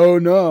 oh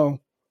no.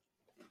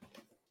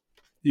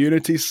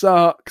 Unity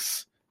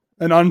sucks.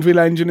 And Unreal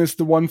Engine is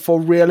the one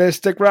for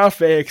realistic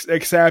graphics,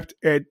 except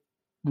it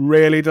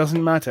really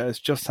doesn't matter, it's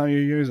just how you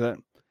use it.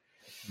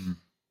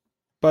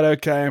 But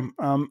okay,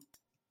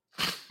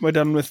 we're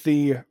done with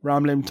the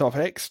rambling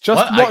topics.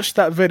 Just watch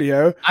that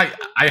video.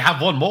 I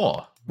have one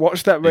more.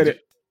 Watch that video.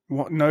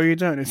 What? No, you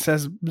don't. It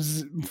says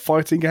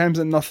fighting games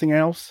and nothing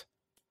else.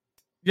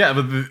 Yeah,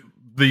 but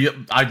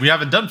we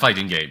haven't done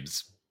fighting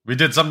games. We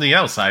did something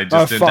else. I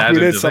just didn't add we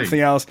did something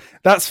else.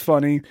 That's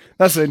funny.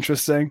 That's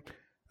interesting.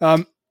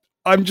 I'm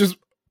just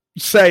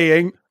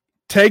saying,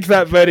 take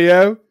that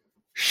video,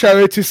 show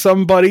it to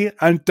somebody,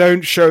 and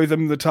don't show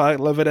them the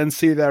title of it and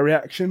see their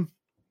reaction.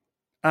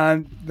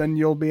 And then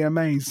you'll be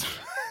amazed.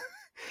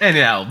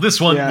 Anyhow, this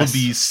one will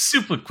be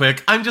super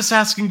quick. I'm just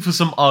asking for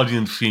some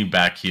audience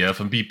feedback here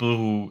from people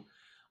who,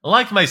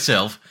 like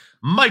myself,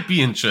 might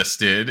be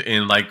interested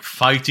in like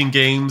fighting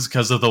games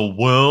because of the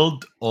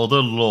world or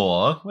the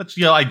lore,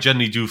 which I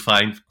generally do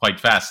find quite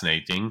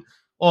fascinating.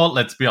 Or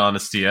let's be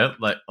honest here,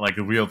 like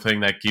a real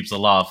thing that keeps a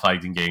lot of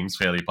fighting games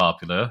fairly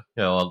popular.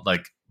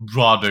 Like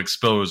broader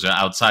exposure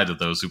outside of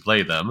those who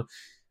play them.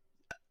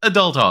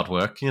 Adult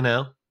artwork,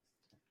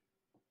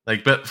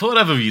 but for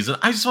whatever reason,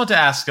 I just want to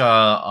ask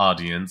our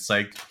audience,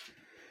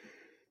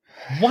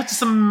 what's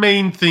the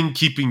main thing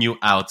keeping you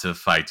out of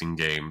fighting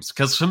games?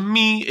 Because for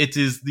me, it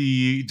is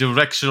the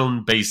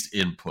directional-based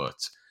input.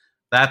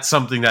 That's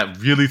something that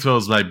really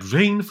throws my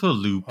brain for a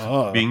loop,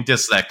 being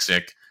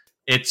dyslexic.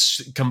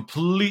 It's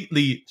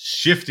completely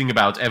shifting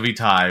about every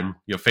time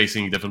you're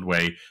facing a different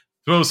way.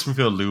 Throws me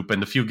for a loop, and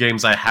the few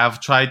games I have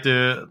tried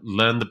to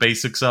learn the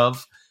basics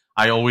of,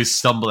 I always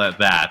stumble at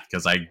that,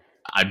 because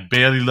I'm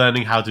barely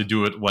learning how to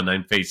do it when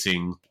I'm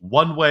facing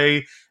one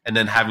way, and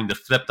then having to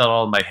flip that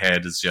all in my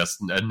head is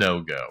just a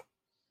no-go.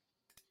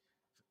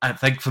 I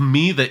think for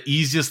me, not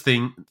easiest,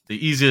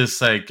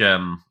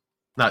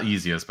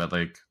 but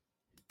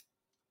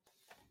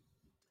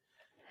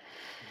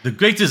the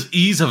greatest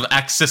ease of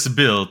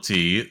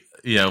accessibility,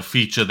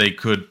 feature they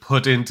could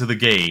put into the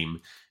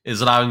game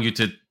is allowing you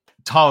to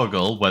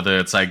toggle whether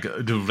it's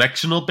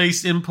directional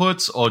based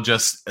inputs or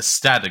just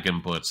static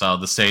inputs are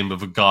the same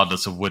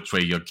regardless of which way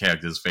your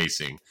character is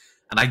facing.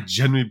 And I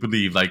genuinely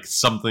believe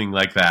something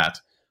like that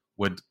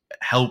would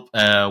help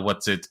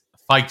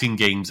fighting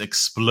games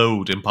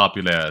explode in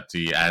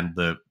popularity and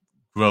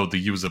grow the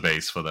user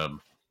base for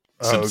them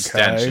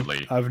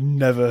substantially. I've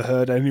never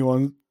heard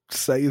anyone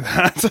say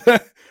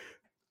that.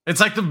 It's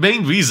the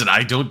main reason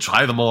I don't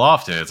try them more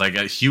often. It's a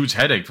huge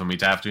headache for me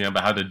to have to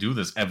remember how to do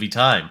this every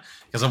time.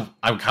 Because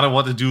I kind of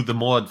want to do the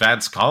more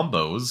advanced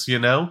combos,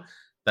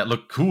 that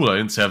look cooler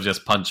instead of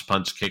just punch,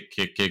 punch, kick,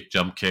 kick, kick,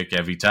 jump, kick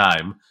every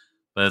time.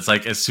 But it's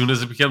as soon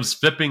as it becomes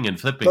flipping and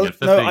flipping and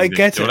flipping, I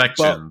get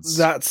directions.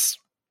 It, but that's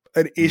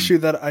an issue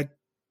that I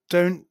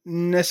don't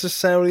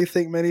necessarily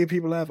think many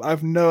people have. I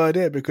have no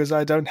idea because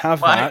I don't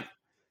have that.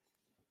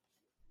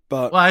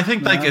 I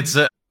think it's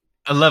a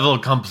level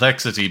of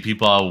complexity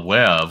people are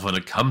aware of when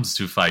it comes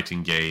to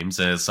fighting games,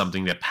 and it's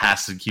something that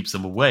passes and keeps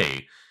them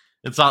away.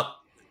 It's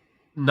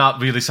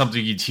not really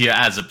something you'd hear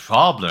as a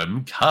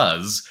problem,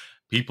 because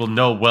people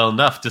know well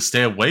enough to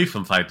stay away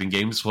from fighting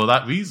games for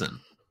that reason.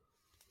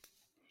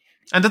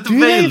 And at the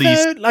very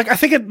least... I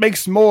think it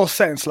makes more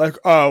sense.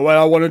 I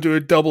want to do a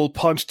double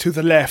punch to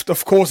the left.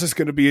 Of course it's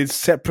going to be a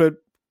separate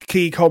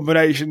key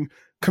combination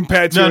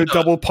compared to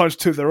double punch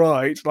to the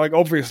right.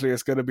 Obviously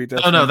it's going to be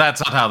different. No, that's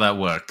not how that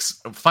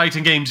works.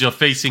 Fighting games, you're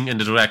facing in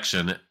the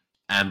direction,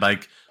 and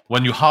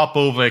when you hop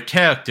over a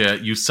character,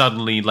 you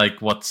suddenly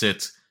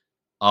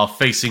are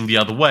facing the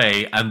other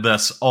way, and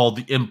thus all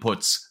the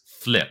inputs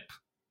flip.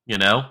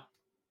 Yeah,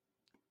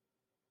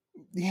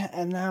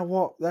 and now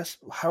what? That's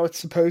how it's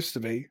supposed to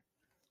be.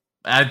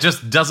 It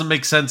just doesn't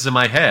make sense in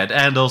my head,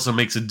 and also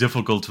makes it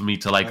difficult for me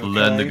to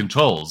learn the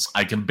controls.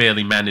 I can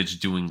barely manage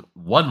doing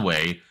one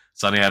way.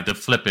 Suddenly I have to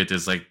flip it.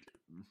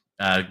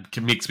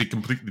 Makes me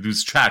completely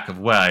lose track of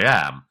where I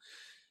am.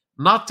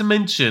 Not to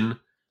mention,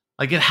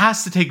 it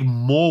has to take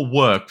more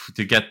work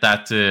to get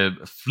that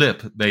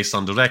flip based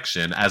on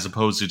direction, as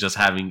opposed to just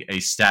having a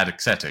static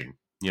setting,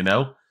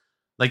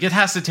 Like, it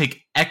has to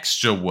take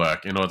extra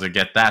work in order to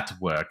get that to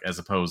work, as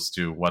opposed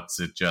to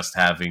just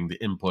having the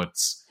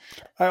inputs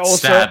I also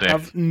static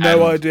have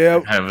no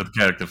idea. Have the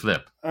character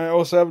flip. I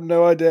also have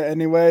no idea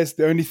anyways.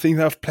 The only thing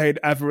that I've played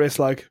ever is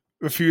like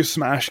a few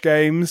Smash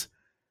games.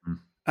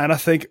 And I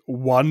think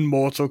one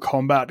Mortal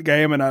Kombat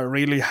game, and I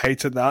really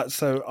hated that.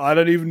 So I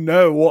don't even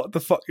know what the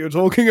fuck you're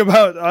talking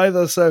about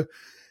either. So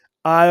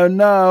I don't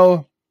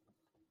know.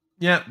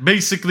 Yeah,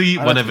 basically,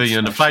 whenever you're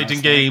in a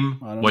fighting game,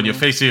 when you're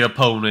facing your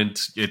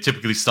opponent, it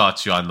typically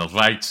starts you on the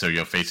right, so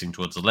you're facing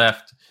towards the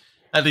left.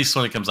 At least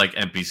when it comes like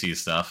NPC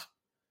stuff.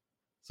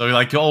 So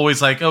you're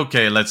always like,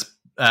 okay, let's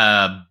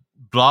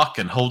block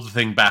and hold the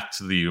thing back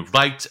to the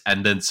right,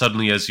 and then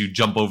suddenly as you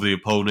jump over the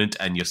opponent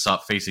and you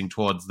start facing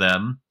towards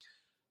them,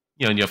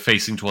 and you're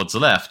facing towards the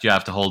left, you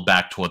have to hold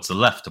back towards the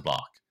left to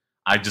block.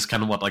 I just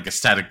kind of want like a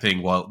static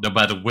thing. Well, no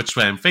matter which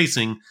way I'm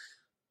facing,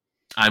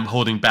 I'm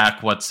holding back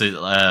to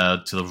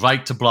the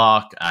right to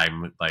block.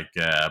 I'm like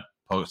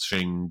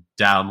pushing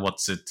down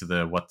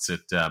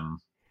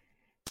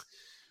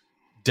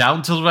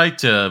down to the right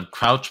to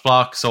crouch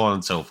block, so on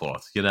and so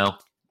forth.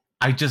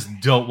 I just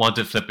don't want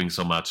it flipping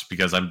so much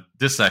because I'm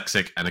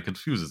dyslexic and it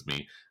confuses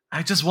me.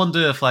 I just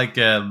wonder if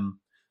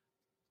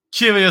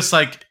curious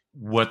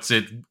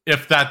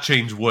if that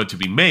change were to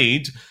be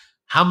made,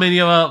 how many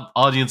of our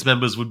audience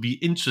members would be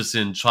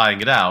interested in trying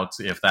it out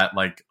if that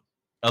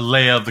a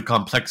layer of the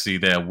complexity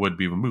there would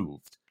be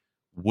removed?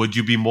 Would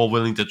you be more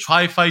willing to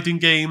try fighting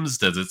games?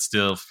 Does it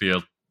still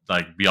feel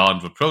like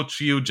beyond reproach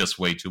for you, just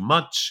way too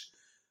much?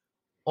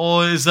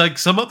 Or is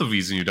some other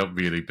reason you don't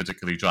really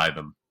particularly try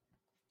them?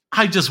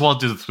 I just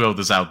wanted to throw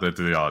this out there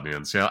to the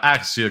audience.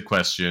 Ask you a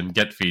question,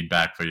 get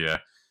feedback for you.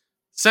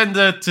 Send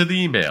it to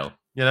the email,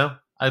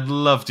 I'd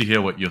love to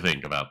hear what you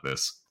think about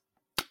this.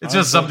 It's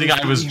just something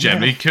I was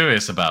genuinely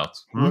curious about.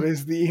 What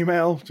is the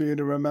email? Do you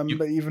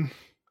remember even?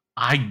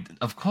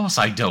 Of course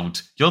I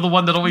don't. You're the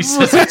one that always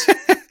says it.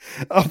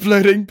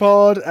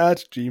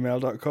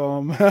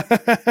 uploadingpod@gmail.com.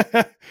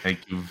 Thank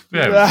you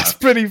very much. That's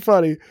pretty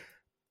funny.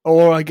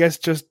 Or I guess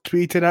just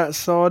tweet it at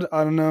Sod.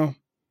 I don't know.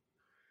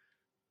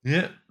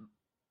 Yeah.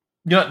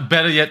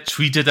 Better yet,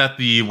 tweet it at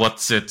the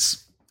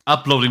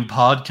uploading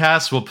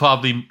podcast. We'll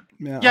probably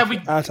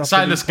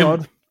Silas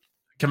can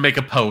make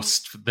a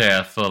post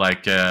there for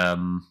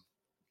on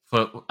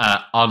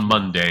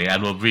Monday,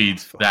 and we'll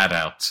read that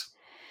out.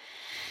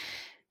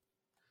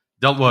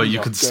 Don't worry, you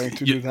can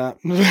do that.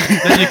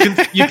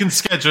 you can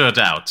schedule it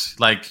out.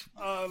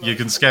 You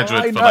can schedule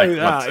it for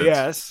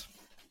yes.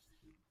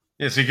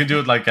 Yes, you can do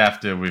it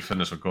after we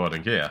finish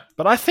recording here.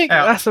 But I think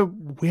that's a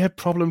weird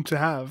problem to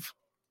have.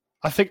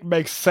 I think it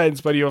makes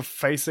sense when you're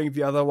facing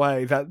the other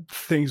way that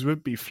things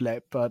would be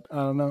flipped, but I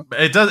don't know.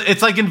 It does.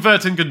 It's like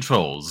inverting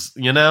controls,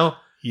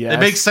 Yes. It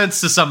makes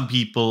sense to some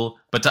people,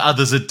 but to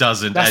others it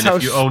doesn't. That's and how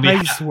if you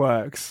only space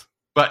works.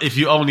 But if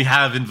you only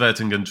have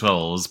inverting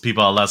controls,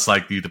 people are less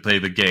likely to play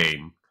the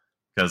game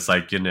because,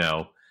 it.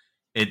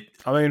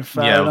 I mean,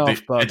 fair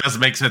enough, but it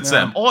doesn't make sense to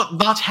them. Or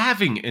not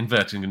having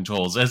inverting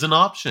controls as an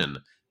option,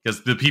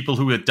 because the people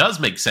who it does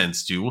make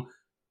sense to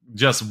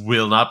just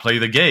will not play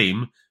the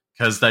game.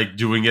 Because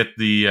doing it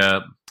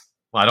I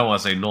don't want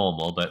to say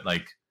normal, but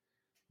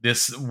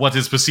this, what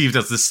is perceived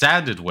as the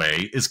standard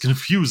way, is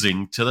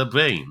confusing to their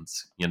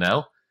brains.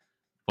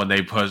 When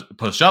they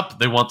push up,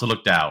 they want to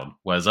look down,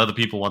 whereas other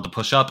people want to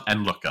push up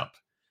and look up.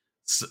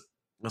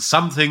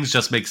 Some things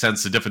just make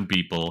sense to different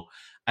people,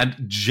 and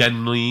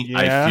generally,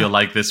 I feel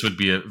like this would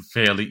be a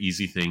fairly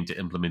easy thing to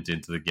implement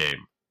into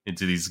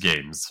these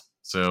games.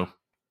 So,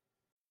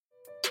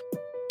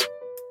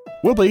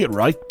 we'll be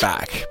right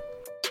back.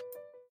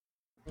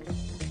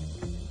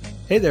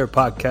 Hey there,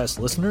 podcast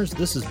listeners.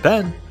 This is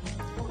Ben.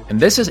 And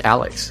this is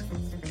Alex.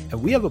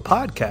 And we have a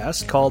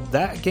podcast called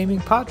That Gaming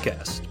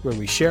Podcast, where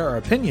we share our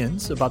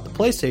opinions about the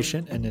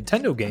PlayStation and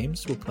Nintendo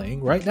games we're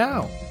playing right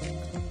now.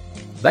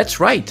 That's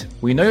right.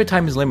 We know your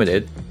time is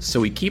limited, so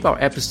we keep our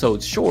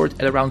episodes short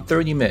at around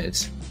 30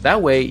 minutes.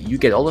 That way, you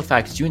get all the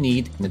facts you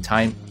need in the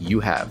time you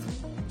have.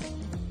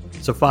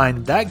 So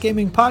find That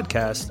Gaming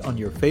Podcast on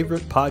your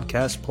favorite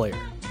podcast player.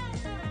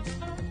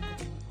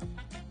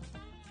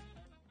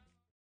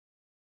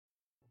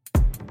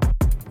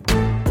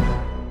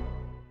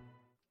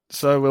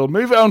 So we'll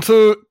move on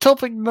to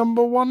topic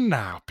number 1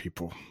 now,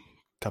 people.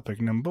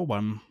 Topic number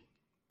 1,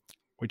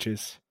 which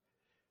is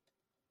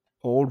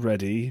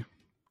already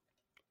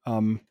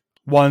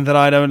one that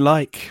I don't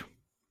like.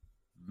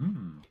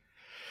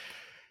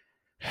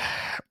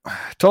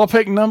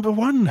 Topic number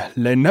 1.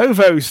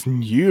 Lenovo's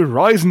new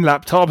Ryzen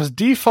laptops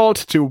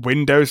default to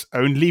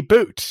Windows-only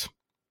boot.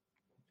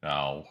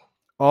 Oh.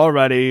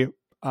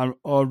 I'm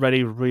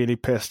already really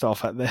pissed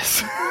off at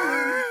this.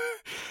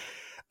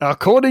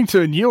 According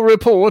to a new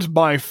report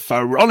by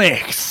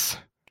Phoronix.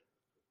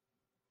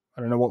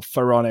 I don't know what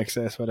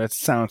Phoronix is, but it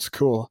sounds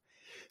cool.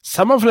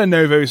 Some of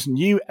Lenovo's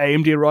new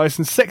AMD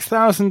Ryzen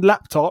 6000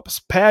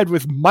 laptops paired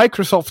with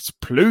Microsoft's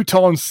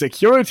Pluton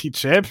security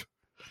chip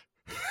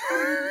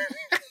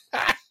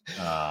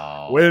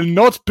will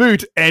not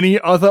boot any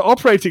other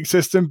operating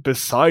system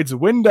besides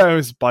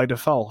Windows by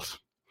default.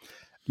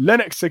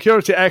 Linux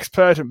security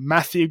expert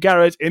Matthew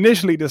Garrett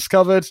initially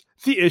discovered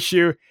the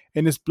issue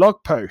in his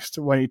blog post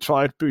when he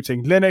tried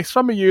booting Linux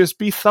from a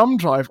USB thumb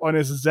drive on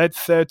his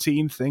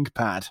Z13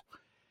 ThinkPad.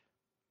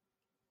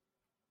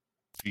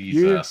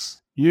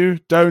 Jesus. You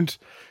don't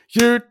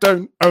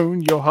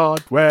own your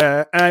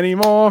hardware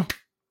anymore.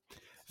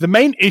 The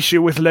main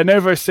issue with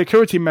Lenovo's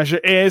security measure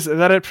is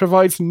that it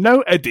provides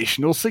no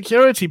additional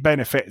security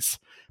benefits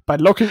by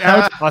locking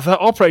out other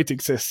operating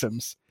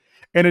systems.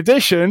 In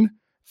addition,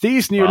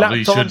 these new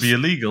Probably laptops should be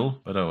illegal,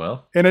 but oh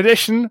well. In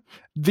addition,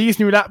 these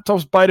new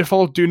laptops by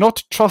default do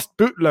not trust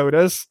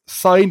bootloaders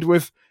signed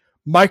with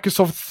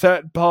Microsoft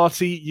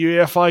third-party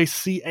UEFI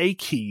CA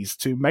keys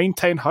to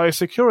maintain higher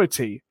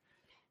security,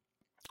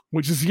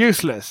 which is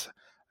useless.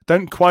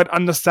 Don't quite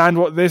understand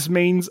what this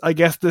means. I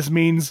guess this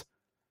means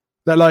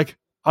that like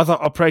other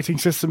operating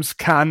systems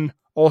can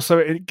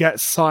also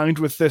get signed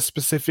with this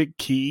specific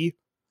key,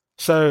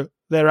 so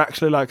they're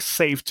actually like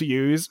safe to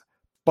use,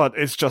 but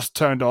it's just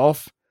turned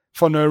off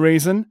for no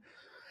reason.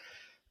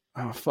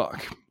 Oh,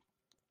 fuck.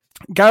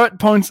 Garrett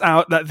points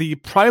out that the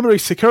primary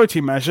security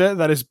measure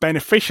that is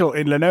beneficial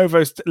in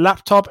Lenovo's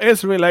laptop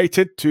is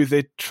related to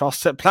the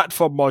Trusted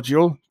Platform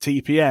Module,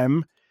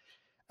 TPM,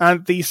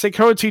 and the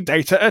security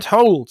data it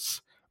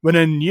holds. When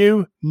a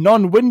new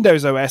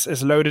non-Windows OS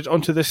is loaded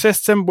onto the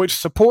system which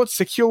supports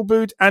Secure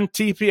Boot and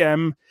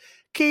TPM,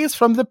 keys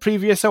from the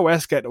previous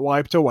OS get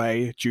wiped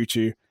away due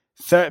to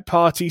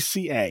third-party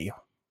CA.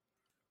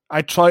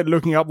 I tried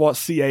looking up what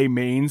CA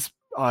means.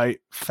 I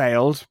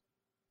failed.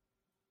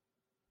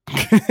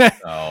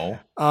 Oh.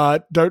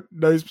 Don't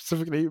know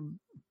specifically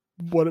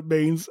what it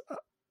means.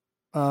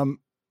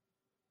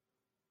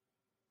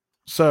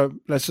 So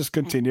let's just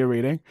continue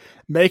reading.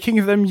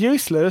 Making them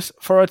useless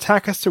for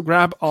attackers to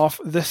grab off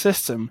the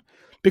system.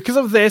 Because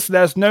of this,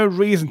 there's no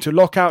reason to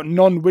lock out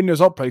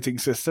non-Windows operating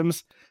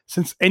systems,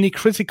 since any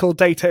critical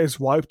data is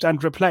wiped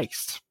and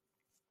replaced.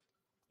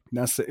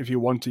 That's it if you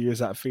want to use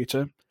that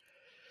feature.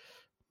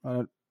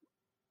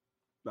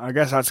 I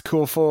guess that's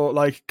cool for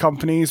like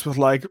companies with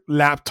like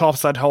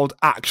laptops that hold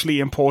actually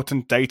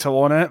important data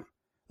on it.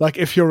 Like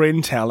if you're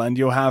Intel and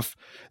you have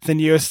the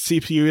newest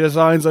CPU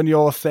designs on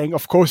your thing,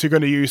 of course you're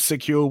going to use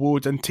Secure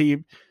Boot and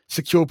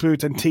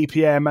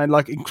TPM and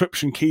like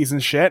encryption keys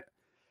and shit.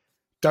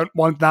 Don't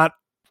want that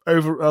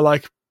over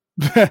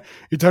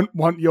you don't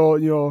want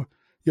your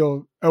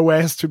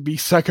OS to be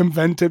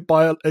circumvented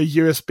by a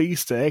USB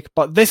stick,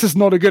 but this is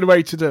not a good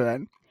way to do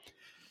it.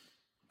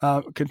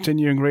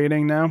 Continuing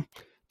reading now.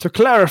 To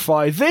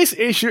clarify, this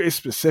issue is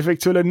specific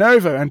to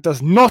Lenovo and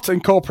does not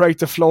incorporate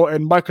the flaw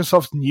in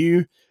Microsoft's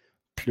new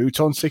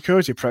Pluton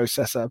security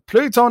processor.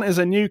 Pluton is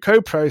a new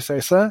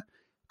coprocessor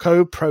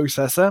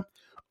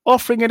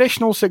offering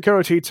additional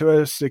security to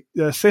a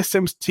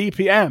system's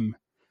TPM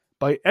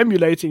by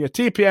emulating a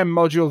TPM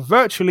module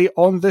virtually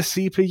on the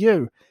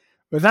CPU.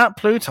 Without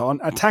Pluton,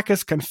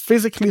 attackers can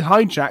physically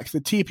hijack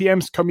the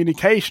TPM's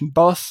communication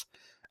bus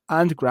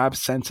and grab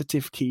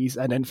sensitive keys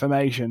and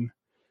information.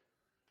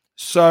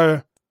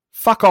 So,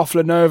 fuck off,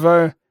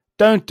 Lenovo.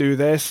 Don't do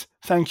this.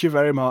 Thank you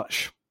very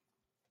much.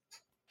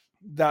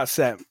 That's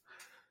it.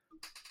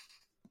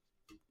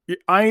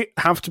 I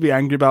have to be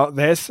angry about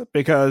this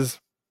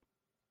because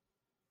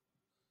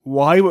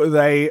why would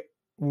they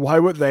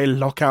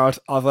lock out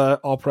other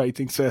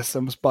operating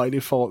systems by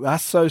default?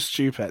 That's so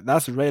stupid.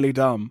 That's really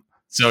dumb.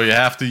 So you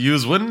have to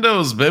use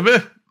Windows, baby.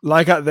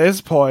 Like at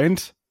this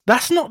point,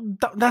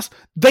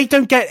 they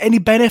don't get any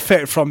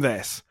benefit from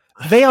this.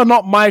 They are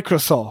not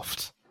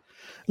Microsoft.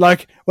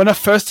 Like when I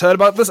first heard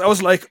about this, I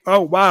was like,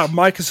 oh wow,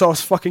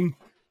 Microsoft's fucking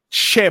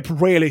chip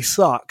really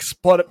sucks.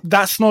 But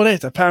that's not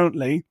it,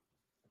 apparently.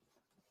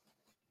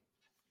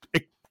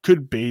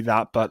 Could be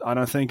that, but I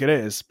don't think it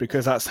is,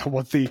 because that's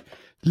what the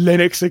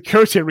Linux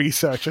security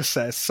researcher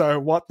says. So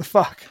what the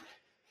fuck?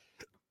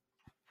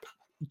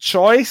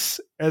 Choice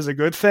is a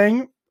good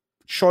thing.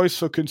 Choice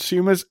for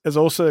consumers is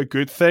also a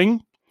good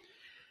thing.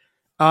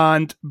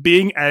 And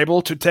being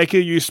able to take a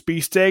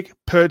USB stick,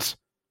 put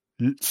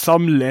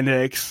some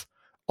Linux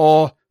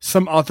or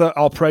some other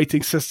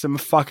operating system,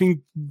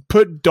 fucking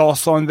put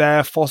DOS on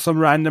there for some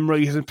random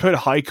reason, put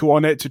Haiku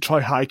on it to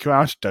try Haiku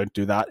out. Don't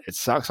do that. It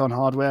sucks on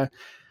hardware.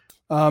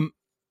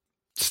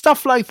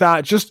 Stuff like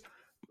that, just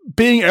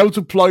being able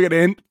to plug it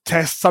in,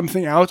 test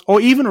something out, or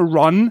even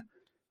run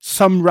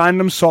some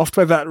random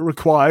software that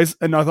requires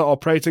another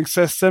operating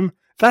system,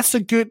 that's a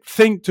good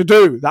thing to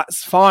do.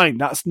 That's fine.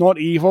 That's not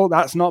evil.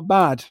 That's not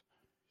bad.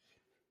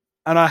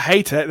 And I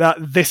hate it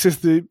that this is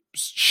the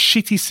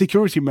shitty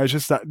security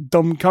measures that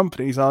dumb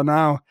companies are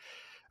now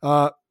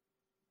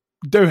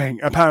doing,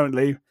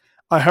 apparently.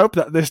 I hope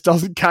that this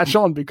doesn't catch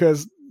on,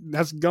 because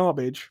that's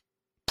garbage.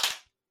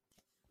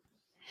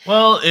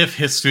 Well, if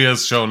history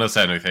has shown us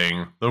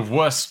anything, the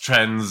worst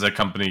trends a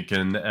company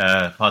can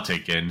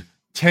partake in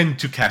tend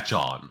to catch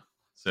on.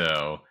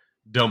 So,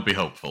 don't be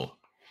hopeful.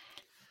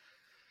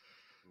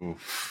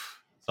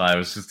 Oof. So I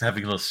was just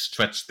having a little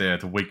stretch there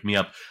to wake me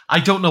up.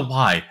 I don't know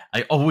why.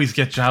 I always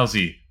get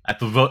drowsy at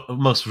the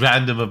most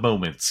random of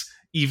moments.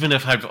 even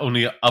if I'm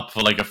only up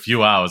for like a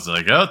few hours,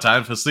 like, oh,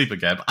 time for sleep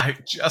again. I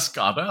just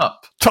got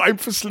up. Time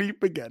for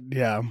sleep again.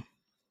 Yeah.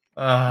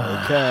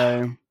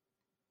 Okay.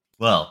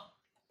 Well,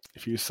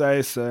 if you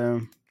say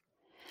so.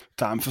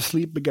 Time for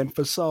sleep again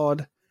for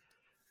Sod.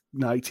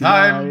 Nighty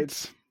time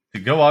night. to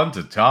go on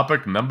to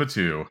topic number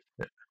 2.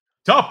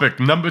 Topic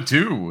number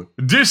 2.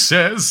 Dish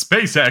says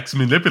SpaceX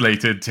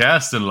manipulated,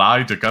 tests, and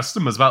lied to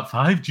customers about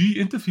 5G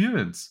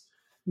interference.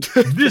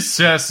 This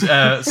says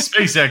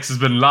SpaceX has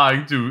been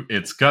lying to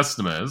its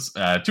customers,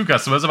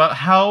 about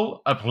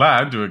how a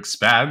plan to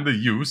expand the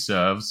use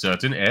of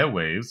certain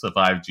airwaves for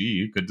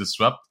 5G could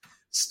disrupt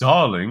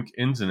Starlink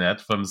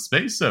internet from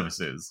space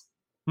services.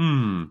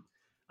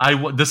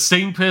 The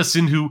same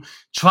person who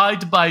tried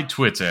to buy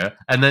Twitter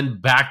and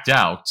then backed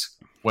out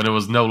when it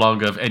was no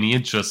longer of any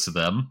interest to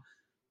them.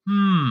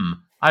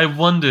 I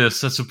wonder if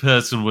such a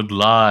person would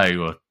lie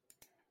or,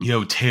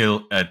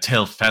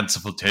 tell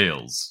fanciful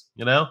tales,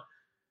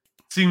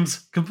 Seems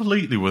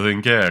completely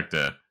within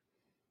character.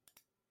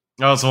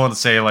 I also want to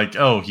say,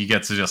 he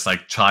gets to just,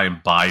 try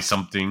and buy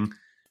something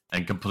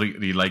and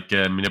completely,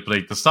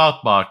 manipulate the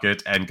stock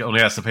market and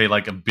only has to pay,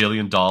 $1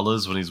 billion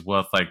when he's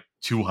worth,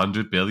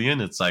 $200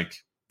 billion. It's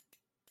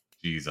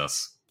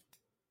Jesus.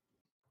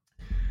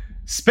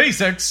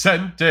 SpaceX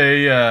sent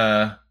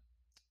a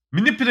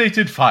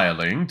manipulated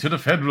filing to the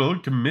Federal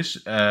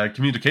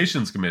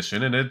Communications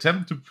Commission in an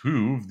attempt to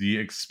prove the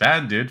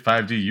expanded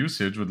 5G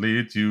usage would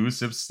lead to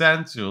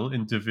substantial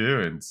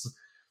interference.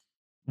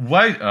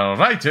 Writes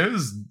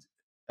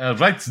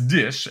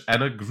Dish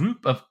and a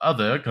group of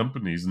other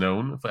companies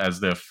known as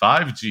the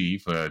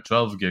 5G for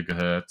 12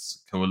 GHz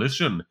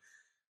coalition.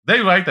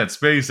 They write that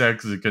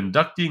SpaceX is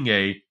conducting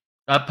a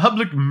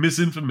public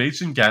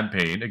misinformation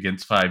campaign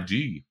against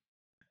 5G.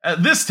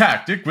 This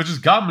tactic, which is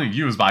commonly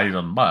used by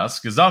Elon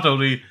Musk, is not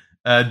only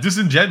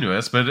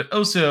disingenuous, but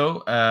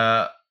also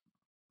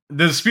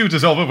the dispute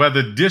is over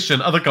whether Dish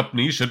and other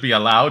companies should be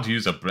allowed to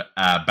use a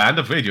band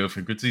of radio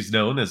frequencies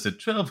known as the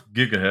 12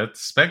 gigahertz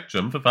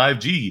spectrum for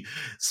 5G.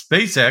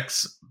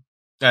 SpaceX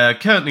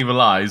currently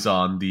relies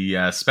on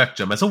the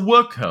spectrum as a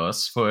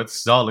workhorse for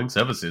its Starlink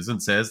services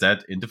and says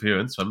that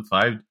interference from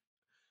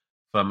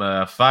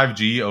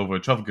 5G over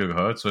 12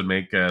 gigahertz would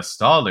make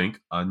Starlink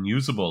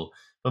unusable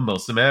for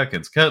most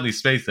Americans. Currently,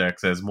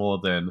 SpaceX has more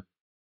than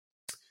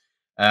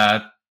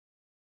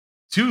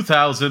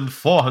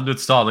 2,400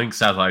 Starlink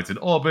satellites in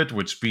orbit,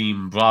 which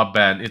beam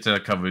broadband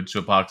internet coverage to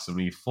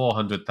approximately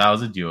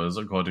 400,000 users,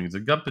 according to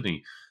the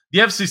company. The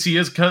FCC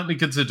is currently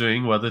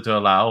considering whether to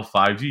allow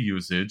 5G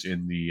usage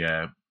in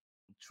the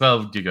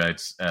 12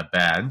 gigahertz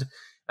band,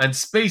 and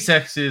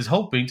SpaceX is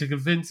hoping to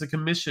convince the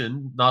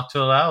commission not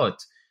to allow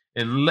it.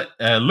 In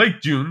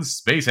late June,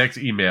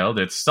 SpaceX emailed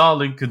its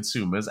Starlink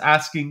consumers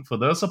asking for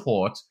their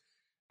support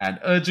and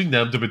urging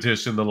them to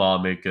petition the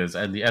lawmakers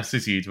and the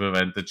FCC to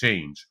prevent the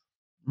change.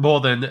 More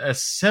than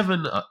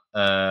 70,000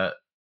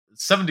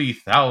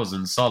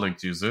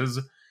 Starlink users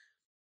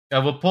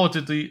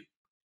reportedly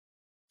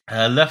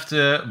left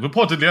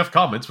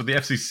comments with the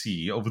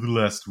FCC over the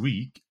last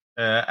week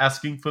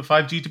asking for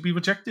 5G to be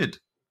rejected.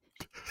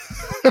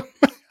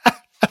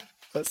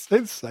 That's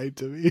insane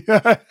to me.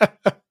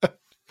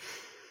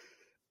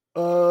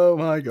 Oh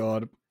my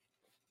god.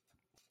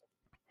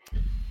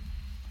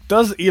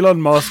 Does Elon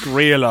Musk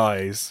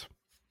realize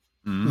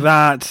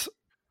that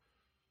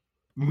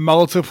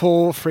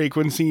multiple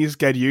frequencies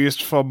get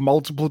used for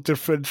multiple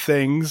different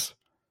things?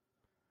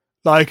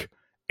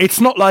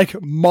 It's not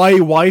like my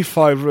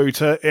Wi-Fi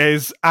router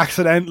is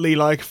accidentally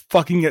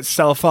fucking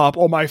itself up,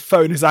 or my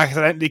phone is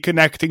accidentally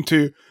connecting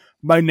to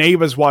my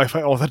neighbor's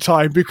Wi-Fi all the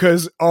time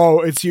because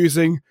both is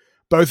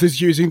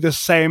using the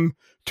same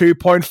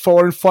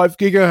 2.4 and 5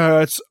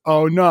 gigahertz.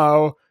 Oh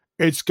no,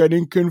 it's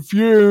getting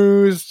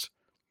confused.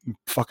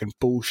 Fucking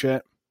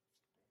bullshit.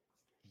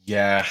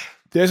 Yeah.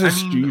 This is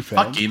stupid.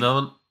 Fuck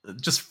Elon.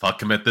 Just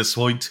fuck him at this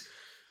point.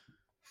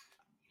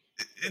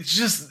 It's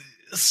just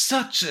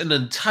such an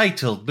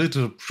entitled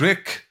little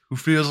prick who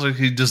feels like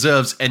he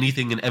deserves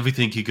anything and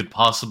everything he could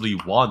possibly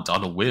want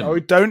on a whim. We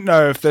don't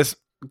know if this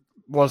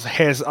was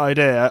his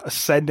idea,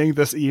 sending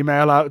this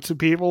email out to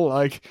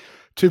people,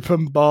 to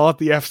bombard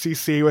the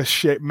FCC with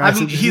shit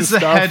messages. He's the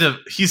head of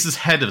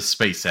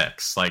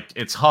SpaceX.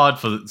 It's hard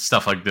for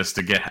stuff like this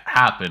to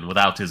happen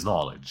without his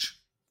knowledge.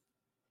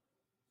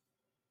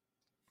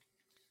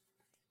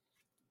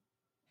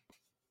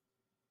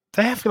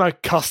 They have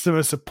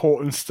customer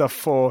support and stuff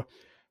for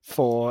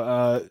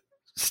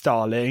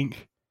Starlink.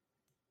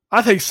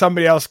 I think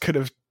somebody else could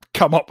have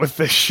come up with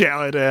this shit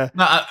idea.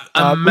 No,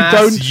 we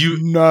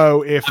don't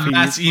know if a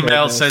mass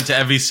email sent to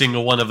every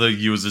single one of the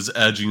users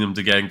urging them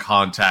to get in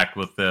contact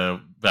with the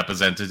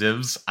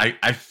representatives.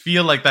 I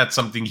feel like that's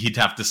something he'd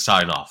have to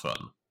sign off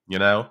on,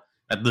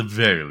 at the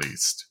very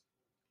least.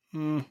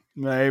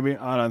 Maybe.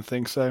 I don't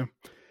think so.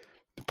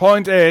 The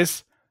point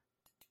is,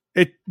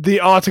 the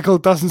article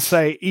doesn't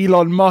say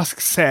Elon Musk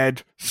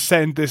said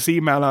send this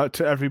email out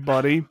to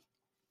everybody.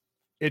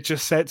 It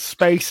just said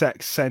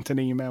SpaceX sent an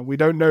email. We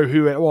don't know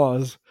who it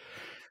was.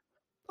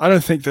 I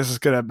don't think this is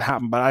going to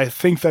happen, but I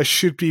think there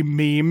should be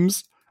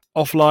memes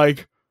of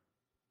like,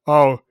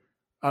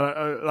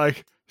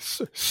 like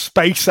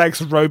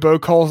SpaceX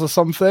robocalls or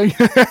something,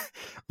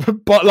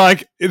 but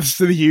like it's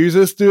the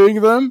users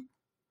doing them.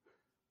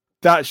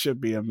 That should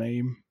be a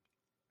meme.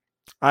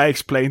 I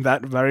explained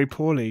that very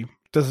poorly.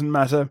 Doesn't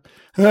matter.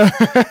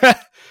 That's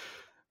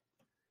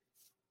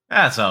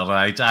all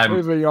right.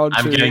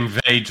 I'm getting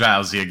very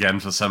drowsy again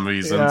for some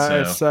reason.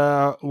 Yeah, it's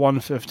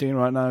 1:15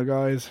 right now,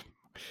 guys.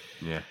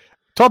 Yeah.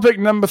 Topic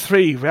number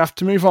 3. We have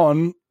to move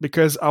on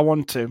because I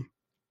want to.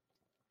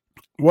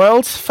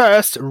 World's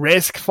first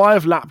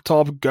RISC-V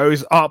laptop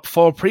goes up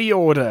for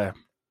pre-order.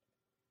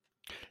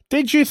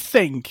 Did you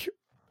think,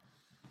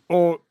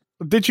 or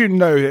did you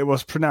know it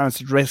was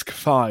pronounced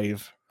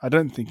RISC-V? I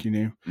don't think you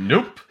knew.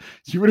 Nope.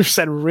 You would have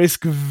said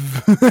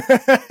RISC-V.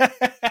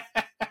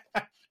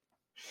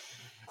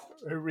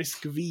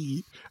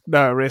 RISC-V.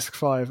 No,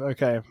 RISC-V.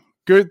 Okay.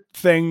 Good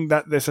thing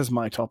that this is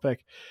my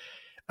topic.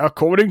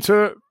 According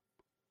to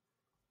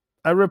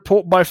a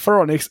report by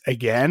Phoronix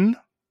again,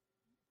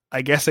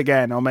 I guess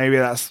again, or maybe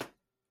that's...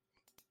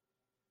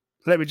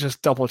 Let me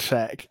just double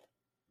check.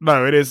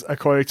 No, it is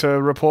according to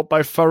a report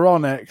by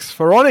Phoronix.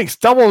 Phoronix,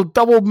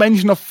 double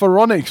mention of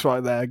Phoronix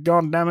right there.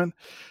 God damn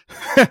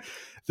it.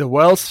 The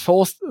world's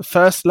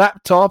first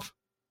laptop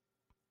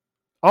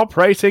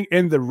operating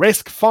in the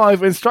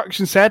RISC-V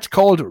instruction set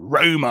called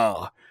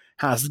Roma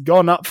has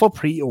gone up for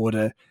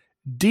pre-order.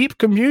 Deep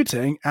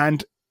Computing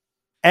and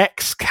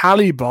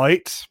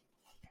Excalibite,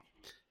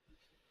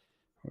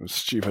 what a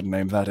stupid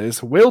name that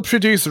is, will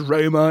produce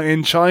Roma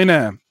in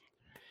China.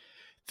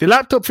 The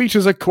laptop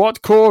features a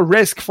quad-core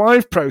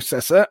RISC-V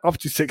processor, up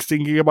to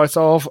 16GB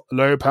of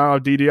low-power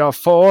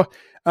DDR4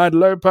 and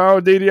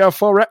low-power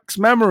DDR4X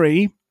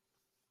memory,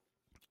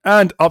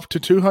 and up to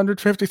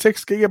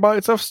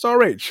 256GB of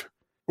storage.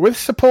 With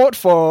support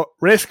for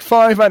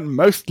RISC-V and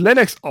most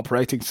Linux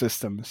operating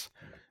systems,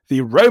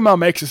 the Roma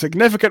makes a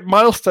significant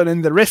milestone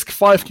in the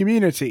RISC-V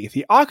community.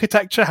 The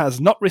architecture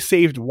has not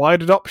received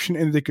wide adoption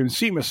in the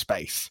consumer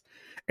space.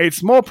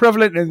 It's more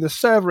prevalent in the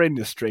server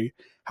industry.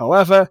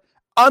 However,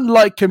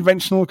 unlike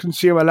conventional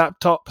consumer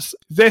laptops,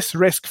 this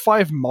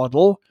RISC-V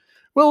model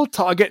will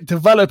target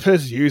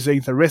developers using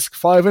the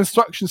RISC-V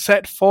instruction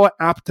set for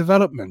app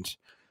development.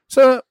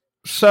 So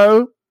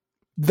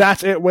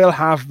that it will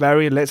have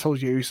very little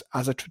use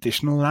as a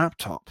traditional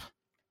laptop.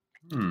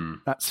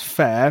 That's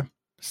fair.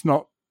 It's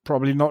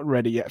probably not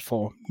ready yet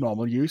for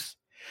normal use.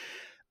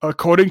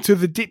 According to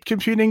the Deep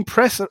Computing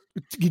press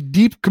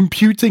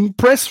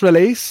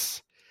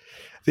release,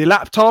 the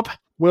laptop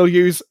will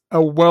use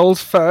a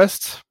world's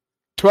first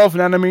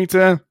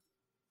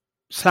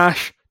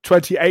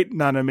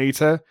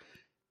 12nm/28nm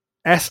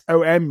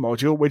SOM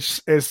module,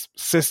 which is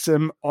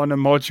system on a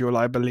module,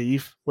 I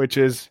believe, which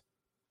is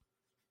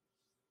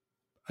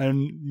a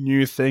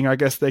new thing I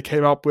guess they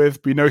came up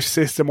with. We know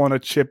system on a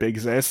chip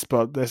exists,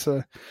 but there's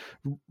a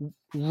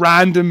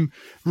random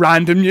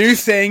new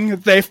thing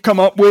they've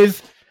come up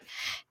with.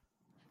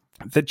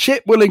 The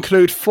chip will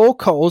include 4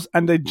 cores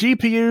and a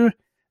GPU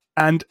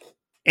and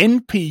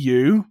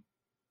NPU,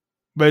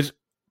 which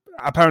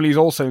apparently is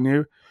also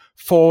new,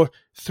 for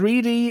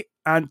 3D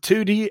and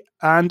 2D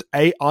and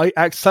AI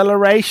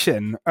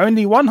acceleration.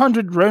 Only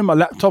 100 Roma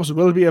laptops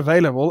will be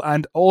available,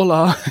 and all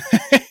are...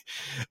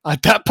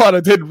 At that part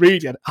I didn't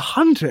read yet.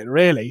 100,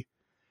 really?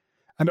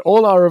 And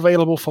all are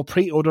available for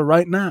pre-order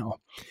right now.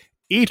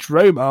 Each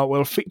Roma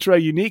will feature a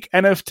unique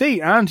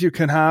NFT, and you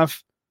can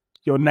have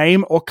your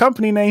name or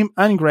company name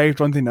engraved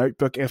on the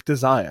notebook if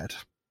desired.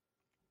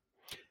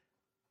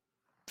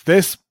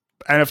 This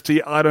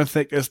NFT I don't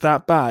think is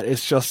that bad.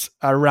 It's just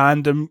a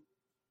random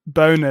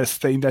bonus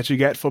thing that you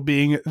get for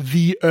being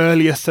the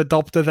earliest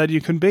adopter that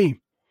you can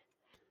be.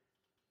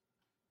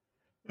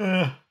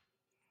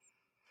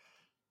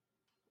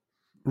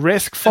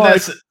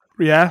 RISC-V,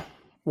 yeah.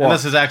 What?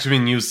 Unless it's actually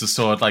been used to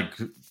store like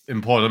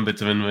important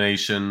bits of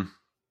information.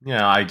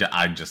 Yeah,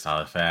 I'm just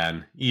not a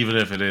fan. Even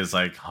if it is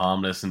like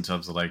harmless in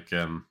terms of like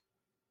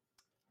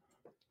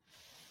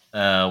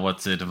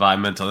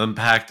environmental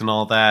impact and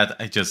all that.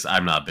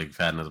 I'm not a big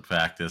fan of the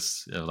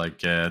practice of like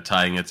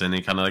tying it to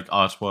any kind of like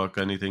artwork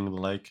or anything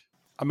like.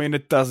 I mean,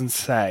 it doesn't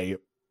say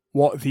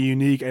what the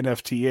unique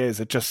NFT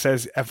is. It just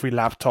says every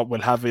laptop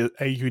will have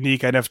a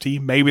unique NFT.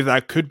 Maybe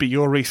that could be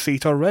your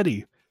receipt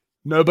already.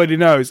 Nobody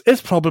knows.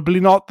 It's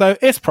probably not, though.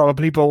 It's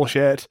probably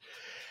bullshit.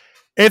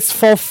 It's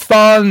for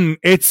fun.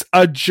 It's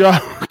a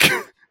joke.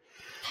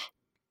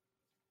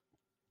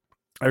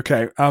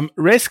 Okay,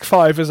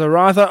 RISC-V is a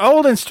rather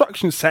old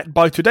instruction set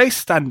by today's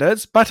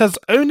standards, but has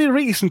only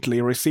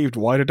recently received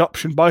wide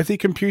adoption by the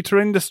computer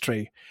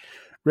industry.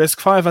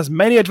 RISC-V has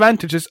many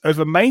advantages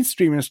over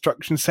mainstream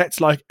instruction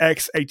sets like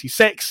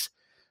x86,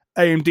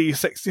 AMD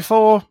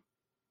 64,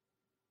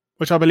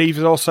 which I believe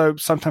is also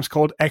sometimes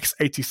called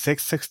x86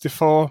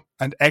 64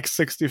 and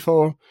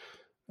x64.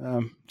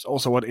 It's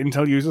also what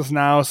Intel uses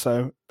now,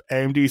 so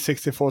AMD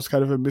 64 is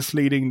kind of a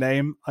misleading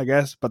name, I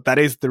guess, but that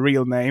is the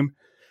real name.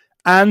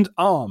 And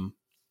ARM.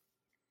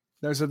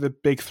 Those are the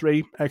big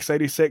three,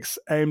 x86,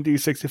 AMD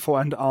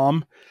 64, and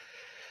ARM.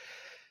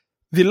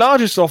 The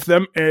largest of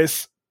them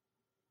is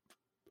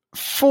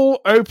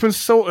full open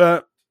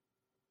source.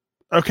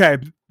 Okay,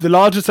 the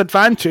largest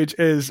advantage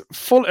is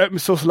full open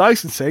source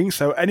licensing,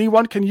 so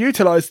anyone can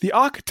utilize the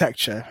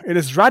architecture. It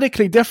is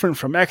radically different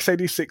from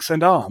x86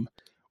 and ARM,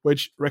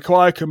 which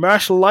require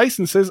commercial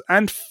licenses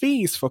and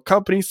fees for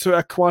companies to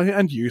acquire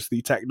and use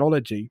the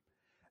technology.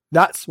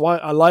 That's why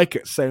I like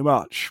it so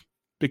much,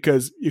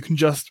 because you can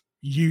just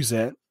use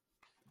it,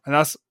 and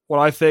that's what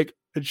I think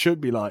it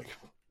should be like.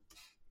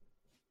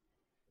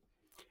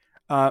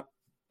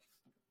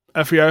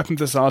 If we open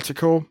this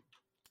article,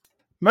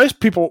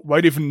 most people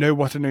won't even know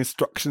what an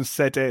instruction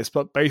set is,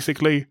 but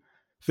basically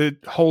the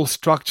whole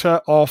structure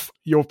of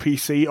your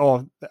PC,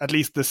 or at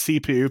least the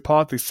CPU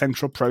part, the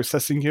central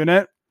processing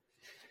unit.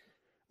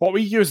 What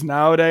we use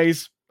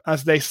nowadays,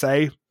 as they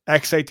say,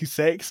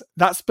 x86,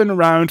 that's been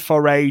around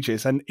for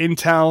ages, and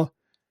Intel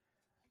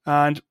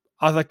and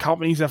other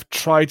companies have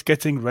tried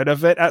getting rid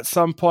of it at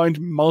some point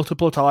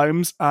multiple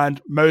times,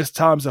 and most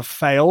times have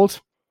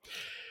failed.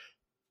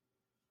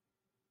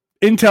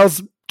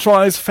 Intel's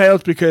tries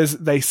failed because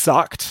they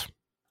sucked.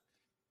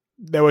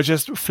 They were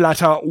just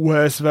flat out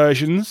worse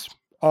versions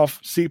of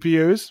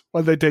CPUs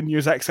when they didn't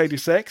use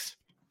x86.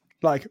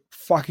 Like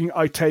fucking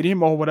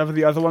Itanium or whatever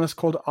the other one is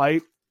called,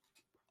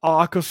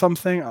 Arc or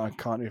something. I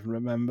can't even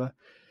remember.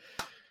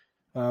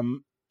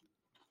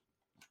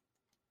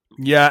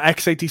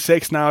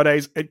 x86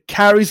 nowadays, it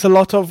carries a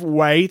lot of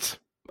weight,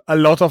 a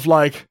lot of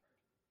like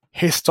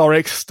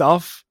historic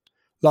stuff.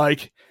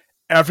 Like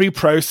every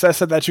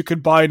processor that you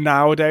could buy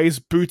nowadays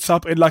boots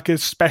up in like a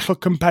special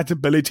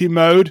compatibility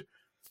mode.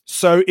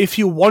 So if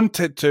you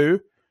wanted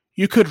to,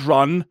 you could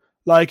run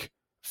like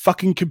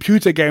fucking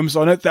computer games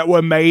on it that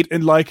were made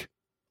in like,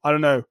 I don't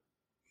know,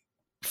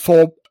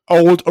 for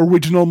old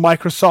original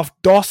Microsoft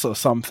DOS or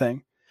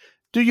something.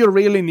 Do you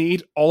really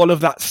need all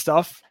of that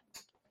stuff?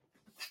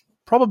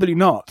 Probably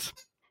not.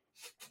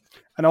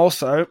 And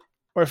also,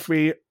 if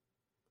we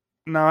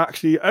now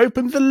actually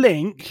open the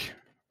link,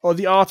 or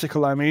the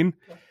article, I mean,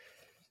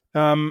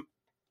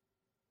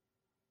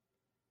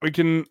 we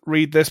can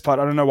read this part.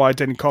 I don't know why I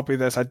didn't copy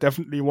this. I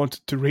definitely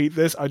wanted to read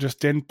this. I just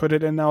didn't put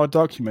it in our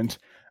document.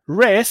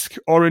 RISC,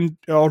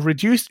 or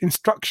Reduced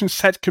Instruction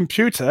Set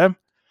Computer,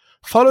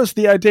 follows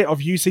the idea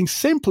of using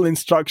simple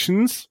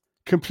instructions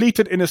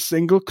completed in a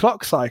single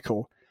clock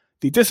cycle.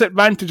 The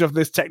disadvantage of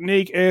this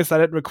technique is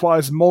that it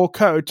requires more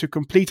code to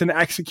complete an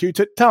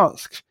executed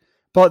task,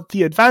 but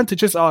the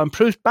advantages are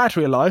improved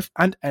battery life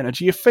and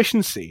energy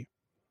efficiency.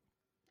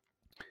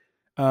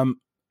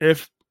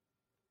 If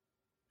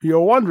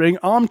you're wondering,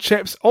 ARM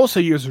chips also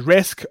use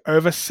RISC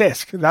over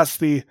CISC. That's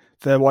the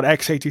what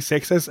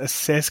x86 is, a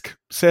CISC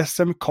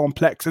system,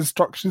 complex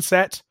instruction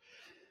set.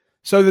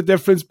 So the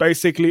difference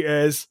basically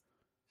is,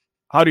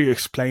 how do you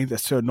explain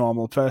this to a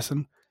normal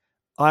person?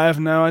 I have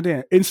no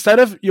idea. Instead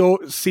of your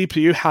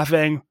CPU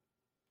having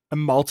a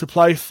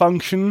multiply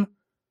function,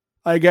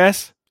 I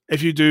guess,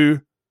 if you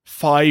do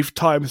 5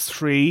 times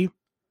 3,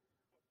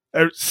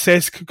 a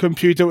CISC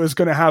computer is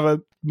going to have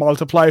a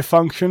multiply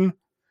function,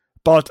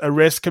 but a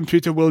RISC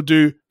computer will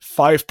do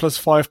 5 plus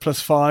 5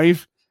 plus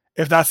 5.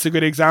 If that's a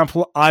good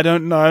example, I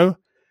don't know.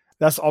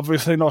 That's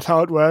obviously not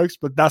how it works,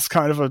 but that's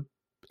kind of an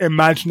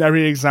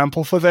imaginary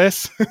example for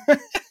this.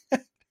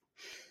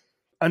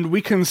 And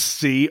we can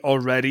see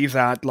already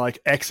that like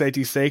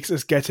x86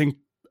 is getting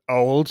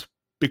old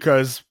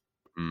because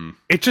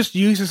it just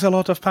uses a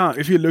lot of power.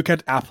 If you look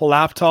at Apple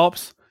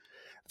laptops,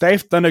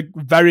 they've done a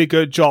very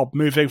good job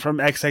moving from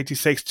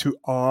x86 to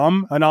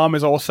ARM, and ARM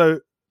is also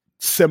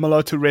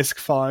similar to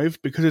RISC-V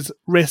because it's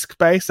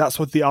RISC-based. That's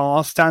what the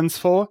R stands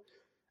for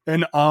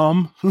in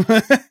ARM.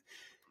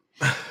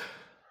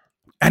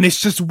 And it's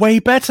just way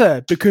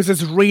better because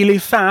it's really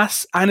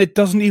fast and it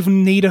doesn't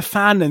even need a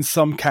fan in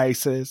some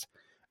cases.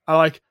 I'm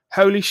like,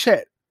 holy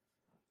shit.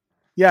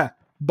 Yeah,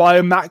 buy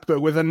a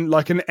MacBook with an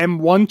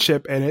M1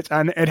 chip in it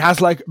and it has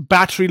like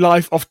battery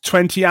life of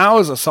 20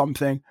 hours or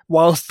something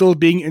while still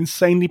being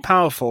insanely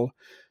powerful.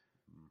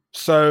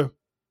 So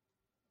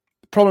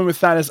the problem with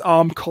that is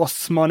ARM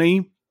costs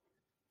money.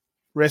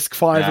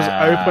 RISC-V is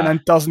open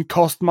and doesn't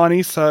cost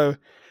money, so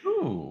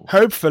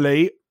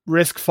hopefully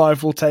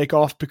RISC-V will take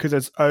off because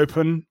it's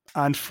open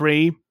and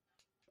free.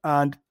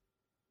 And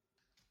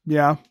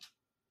yeah,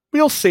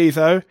 we'll see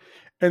though.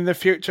 In the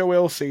future,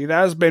 we'll see.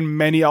 There's been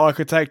many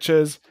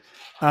architectures,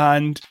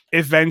 and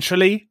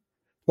eventually,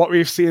 what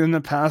we've seen in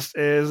the past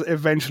is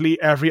eventually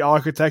every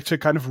architecture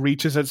kind of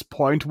reaches its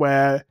point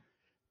where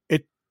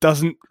it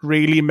doesn't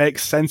really make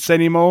sense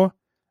anymore.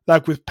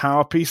 Like with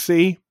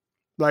PowerPC,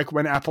 like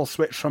when Apple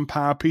switched from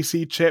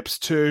PowerPC chips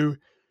to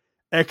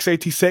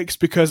x86,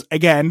 because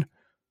again,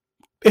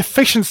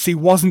 efficiency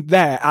wasn't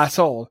there at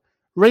all.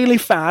 Really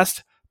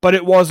fast, but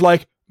it was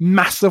like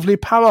massively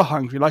power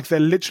hungry. Like they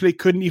literally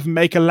couldn't even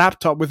make a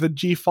laptop with a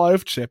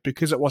G5 chip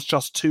because it was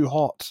just too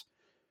hot.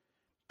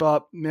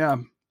 But yeah.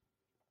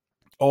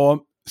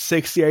 Or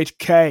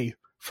 68K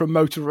from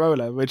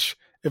Motorola, which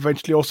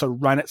eventually also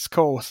ran its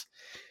course.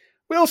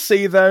 We'll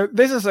see though.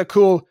 This is a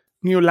cool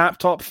new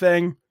laptop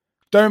thing.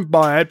 Don't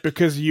buy it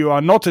because you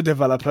are not a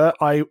developer,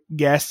 I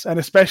guess. And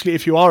especially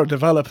if you are a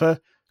developer,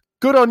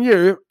 good on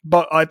you,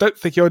 but I don't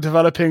think you're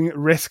developing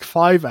Risk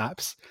 5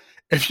 apps.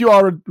 If you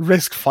are a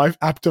Risk 5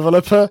 app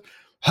developer,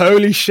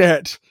 holy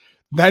shit,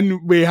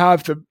 then we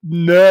have the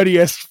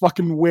nerdiest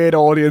fucking weird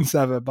audience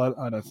ever, but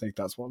I don't think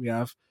that's what we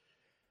have.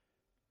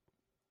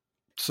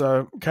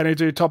 So, can you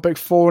do topic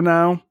 4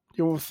 now?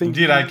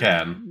 Indeed, I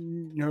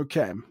can.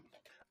 Okay.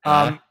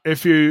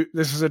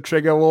 This is a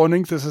trigger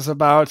warning. This is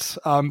about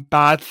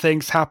bad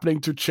things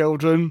happening to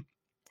children.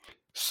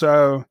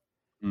 So,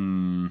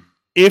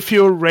 if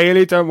you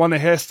really don't want to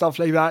hear stuff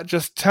like that,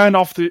 just turn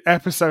off the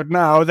episode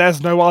now.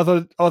 There's no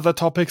other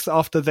topics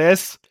after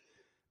this.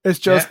 It's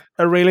just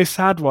a really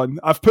sad one.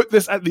 I've put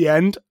this at the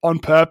end on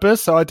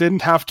purpose, so I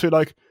didn't have to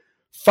like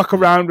fuck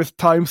around with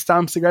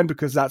timestamps again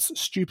because that's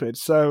stupid.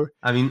 So,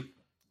 I mean,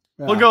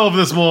 we'll go over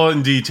this more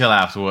in detail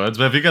afterwards.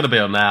 But if you're gonna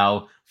bail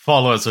now,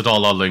 follow us at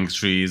all our link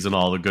trees and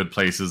all the good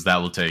places that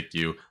will take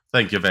you.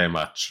 Thank you very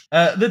much.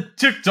 The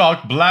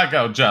TikTok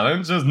Blackout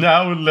Challenge has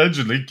now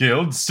allegedly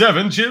killed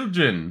 7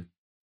 children.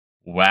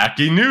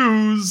 Wacky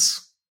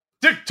news!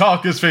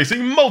 TikTok is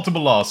facing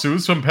multiple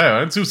lawsuits from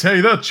parents who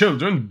say their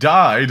children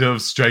died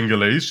of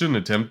strangulation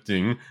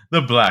attempting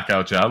the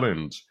Blackout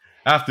Challenge,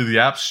 after the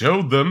app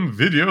showed them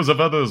videos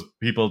of other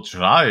people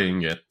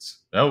trying it.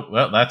 Oh,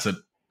 well, that's an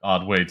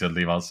odd way to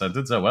leave our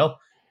sentence. Oh, well.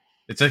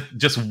 It's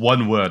just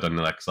one word on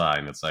the next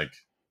line. It's like,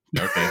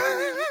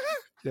 okay.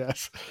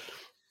 Yes.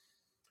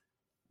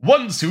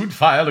 One suit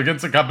filed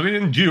against the company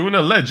in June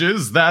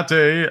alleges that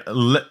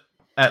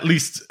at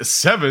least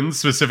 7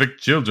 specific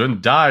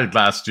children died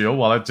last year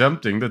while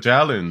attempting the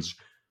challenge,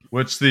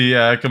 which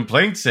the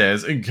complaint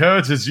says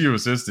encourages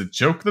users to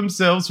choke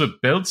themselves with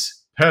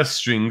belts, purse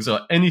strings,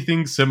 or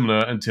anything similar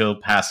until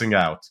passing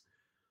out.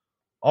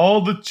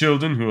 All the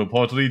children who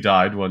reportedly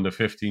died were under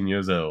 15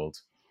 years old.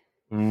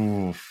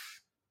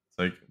 Oof. It's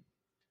like,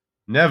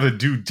 never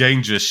do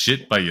dangerous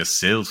shit by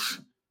yourself.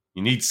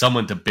 You need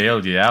someone to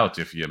bail you out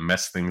if you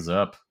mess things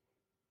up.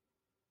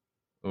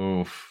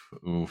 Oof,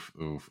 oof,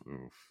 oof,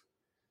 oof.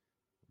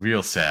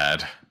 Real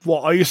sad.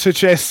 What are you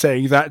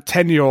suggesting? That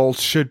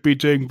 10-year-olds should be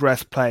doing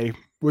breath play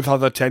with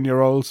other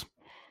 10-year-olds?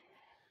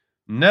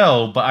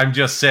 No, but I'm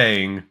just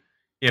saying,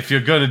 if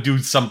you're gonna do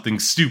something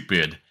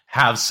stupid,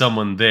 have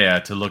someone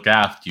there to look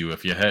after you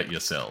if you hurt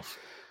yourself.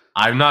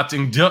 I'm not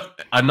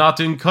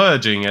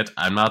encouraging it.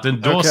 I'm not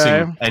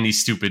endorsing any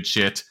stupid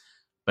shit.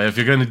 But if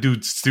you're gonna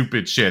do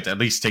stupid shit, at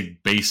least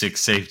take basic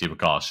safety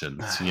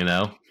precautions, you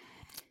know?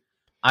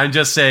 I'm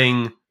just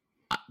saying,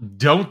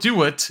 don't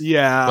do it.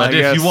 Yeah, but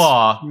if you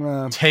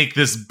are, take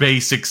this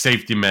basic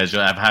safety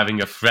measure of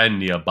having a friend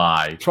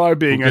nearby. Try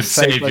being as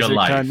safe as you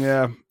can,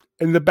 yeah.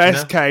 In the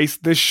best case,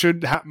 this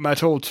shouldn't happen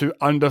at all to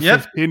under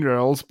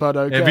 15-year-olds, but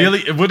okay.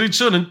 It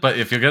shouldn't, but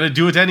if you're gonna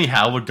do it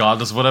anyhow,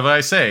 regardless of whatever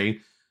I say,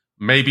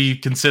 maybe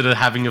consider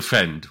having a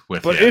friend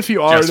with you. But if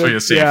you are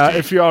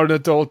if you are an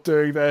adult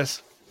doing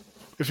this,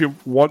 if you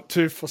want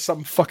to for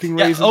some fucking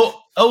reason.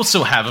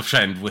 Also have a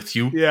friend with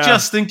you,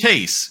 just in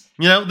case.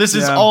 You know, this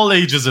is all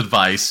ages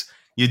advice.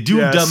 You do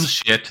dumb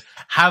shit,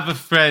 have a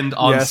friend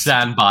on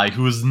standby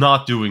who is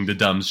not doing the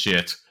dumb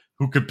shit,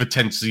 who could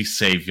potentially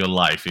save your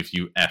life if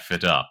you F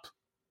it up.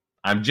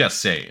 I'm just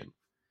saying.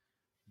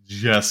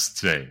 Just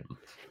saying.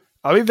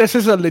 I mean, this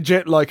is a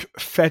legit, like,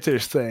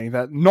 fetish thing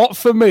that, not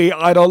for me,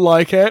 I don't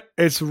like it.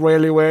 It's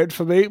really weird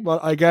for me,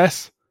 but I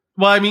guess...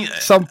 Well, I mean,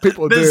 some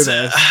people do this.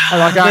 And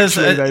like,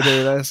 actually, they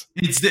do this.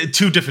 It's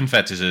 2 different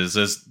fetishes.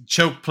 There's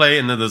choke play,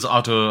 and then there's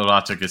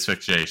autoerotic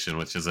asphyxiation,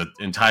 which is an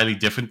entirely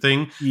different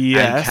thing.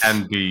 Yes.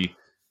 And can be...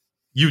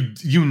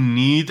 You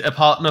need a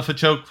partner for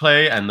choke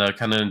play, and they're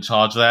kind of in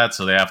charge of that,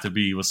 so they have to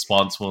be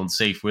responsible and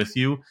safe with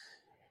you.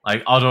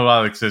 Like,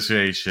 autoerotic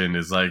asphyxiation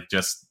is, like,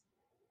 just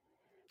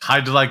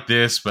kind of like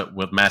this, but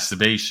with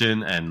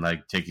masturbation and,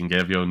 like, taking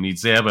care of your own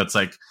needs there. But it's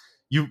like,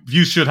 you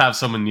should have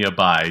someone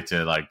nearby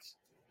to, like...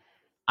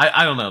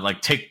 I don't know,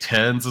 like, take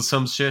turns or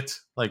some shit,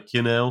 like,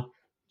 you know,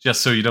 just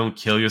so you don't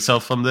kill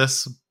yourself from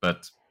this,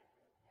 but,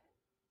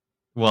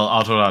 well,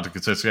 autoerotic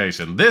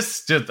asphyxiation.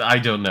 This, just, I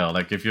don't know,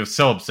 like, if you're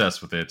so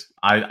obsessed with it,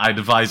 I'd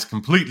advise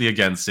completely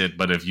against it,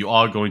 but if you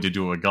are going to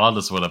do it,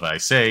 regardless of whatever I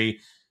say,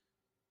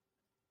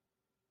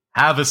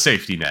 have a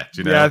safety net,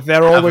 you know? Yeah,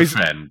 there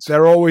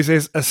always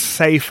is a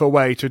safer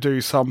way to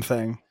do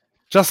something.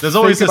 There's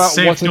always a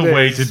safer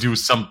way to do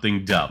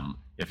something dumb.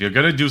 If you're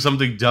going to do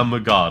something dumb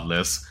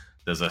regardless...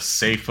 There's a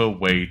safer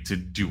way to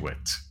do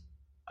it.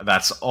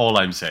 That's all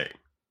I'm saying.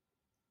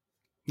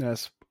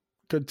 Yes.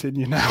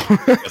 Continue now.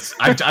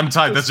 I'm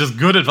tired. That's just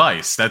good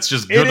advice. That's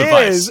just good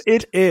advice.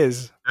 It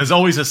is. There's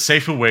always a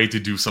safer way to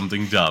do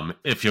something dumb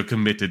if you're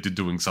committed to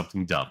doing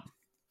something dumb.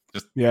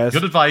 Just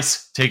good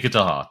advice. Take it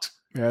to heart.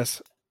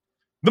 Yes.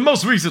 The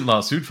most recent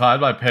lawsuit filed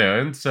by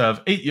parents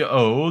of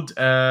 8-year-old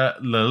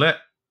Lalani,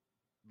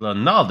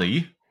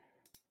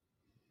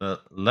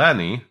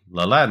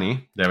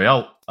 there we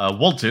are,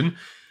 Walton,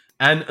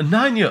 and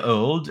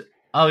 9-year-old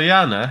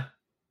Ariana,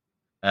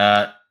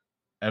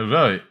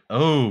 Arroyo,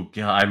 oh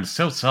God, I'm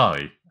so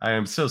sorry.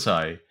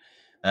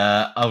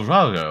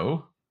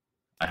 Arroyo,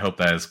 I hope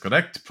that is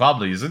correct,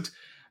 probably isn't,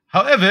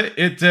 However,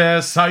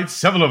 it cites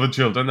several other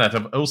children that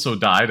have also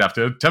died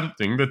after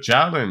attempting the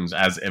challenge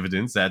as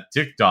evidence that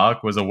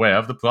TikTok was aware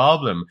of the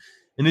problem.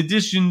 In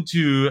addition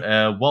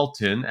to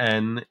Walton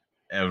and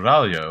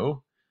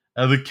Erario,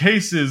 the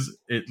cases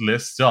it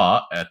lists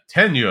are a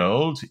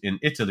 10-year-old in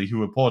Italy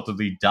who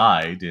reportedly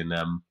died in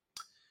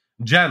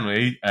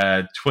January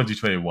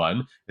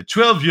 2021, a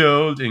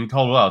 12-year-old in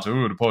Colorado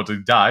who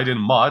reportedly died in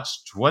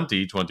March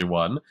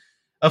 2021,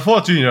 a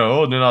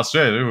 14-year-old in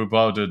Australia who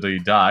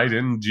reportedly died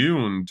in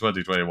June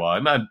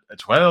 2021, and a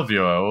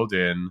 12-year-old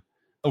in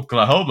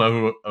Oklahoma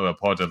who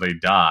reportedly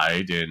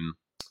died in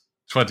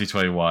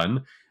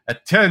 2021, a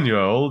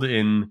 10-year-old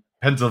in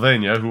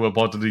Pennsylvania who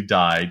reportedly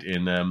died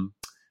in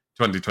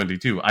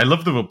 2022. I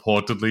love the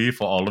reportedly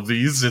for all of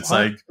these. It's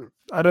like...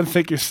 I don't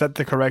think you said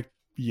the correct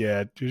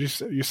year. You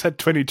said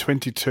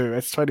 2022.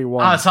 It's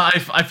 21. So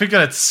I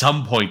figured at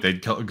some point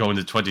they'd go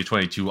into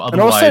 2022.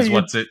 Otherwise, Also,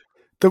 what's it?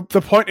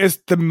 The point is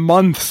the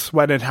months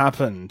when it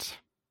happened.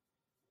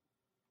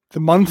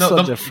 The months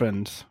are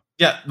different.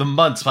 Yeah, the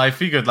months. But I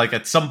figured like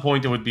at some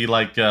point it would be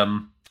like,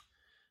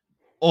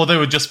 or they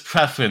would just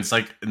preference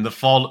like in the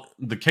fall,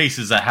 the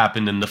cases that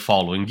happened in the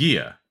following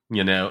year.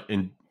 That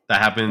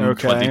happened in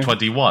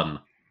 2021,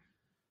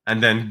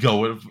 and then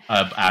go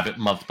at it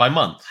month by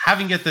month,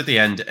 having it at the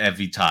end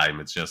every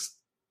time. It's just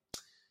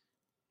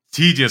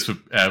tedious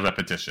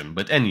repetition.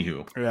 But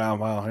anywho, yeah,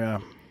 well, yeah,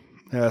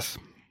 yes.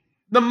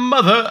 The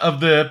mother of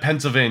the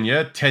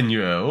Pennsylvania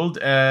 10-year-old,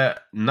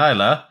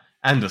 Nyla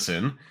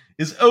Anderson,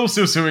 is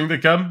also suing the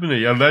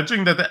company,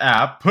 alleging that the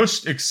app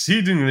pushed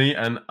exceedingly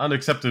and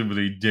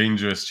unacceptably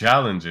dangerous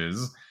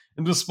challenges.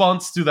 In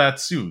response to that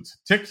suit,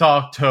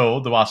 TikTok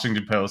told the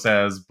Washington Post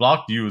has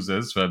blocked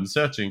users from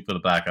searching for the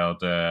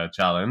blackout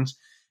challenge.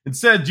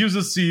 Instead,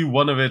 users see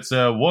one of its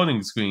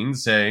warning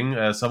screens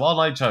saying some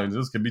online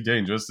challenges can be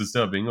dangerous,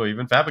 disturbing, or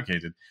even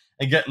fabricated,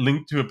 and get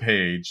linked to a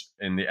page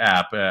in the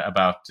app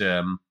about...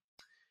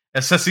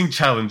 assessing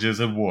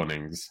challenges and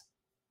warnings.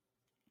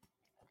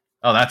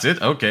 Oh, that's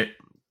it? Okay.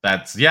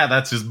 That's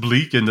just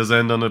bleak and does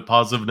end on a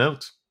positive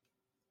note.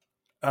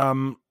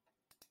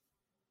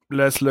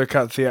 Let's look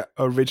at the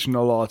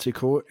original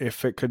article,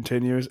 if it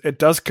continues. It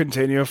does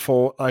continue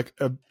for like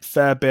a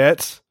fair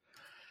bit.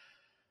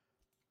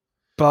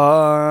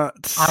 But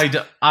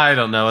I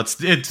don't know. It's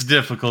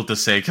difficult to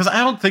say because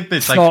I don't think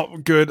it's like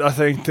not good. I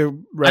think the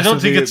rest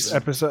of the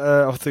episode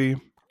of the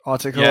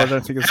article. Yeah, I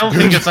don't think it's. I don't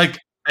good. think it's like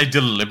a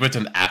deliberate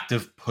and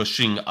active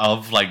pushing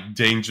of like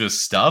dangerous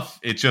stuff.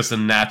 It's just a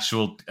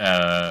natural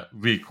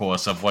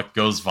recourse of what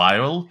goes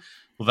viral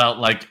without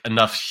like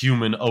enough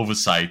human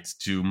oversight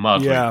to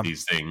moderate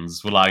these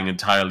things, relying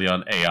entirely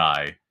on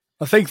AI.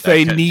 I think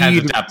they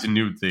need adapt to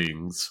new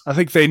things. I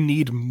think they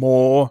need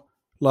more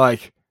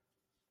like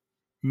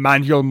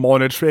manual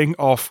monitoring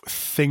of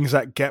things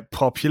that get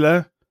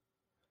popular.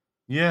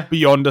 Yeah.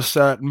 Beyond a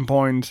certain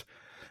point.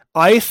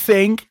 I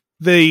think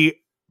the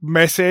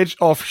message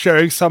of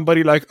showing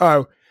somebody like,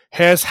 oh,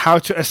 here's how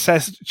to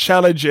assess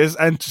challenges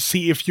and to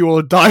see if you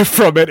will die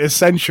from it,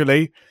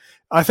 essentially.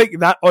 I think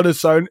that on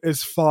its own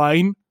is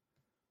fine.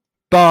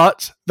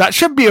 But that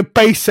should be a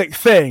basic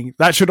thing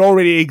that should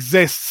already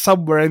exist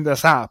somewhere in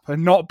this app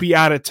and not be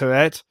added to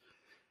it.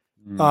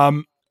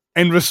 In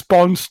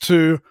response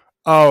to,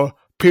 oh,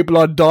 people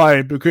are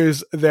dying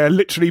because they're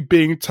literally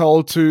being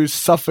told to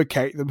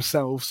suffocate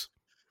themselves.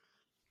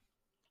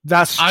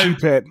 That's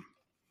stupid.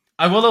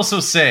 I will also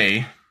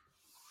say,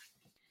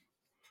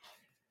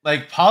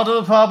 like, part of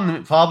the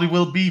problem probably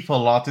will be for a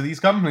lot of these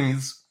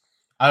companies.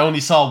 I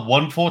only saw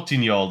one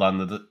 14-year-old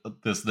on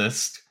this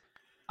list.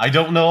 I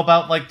don't know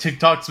about, like,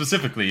 TikTok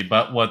specifically,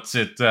 but what's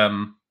it...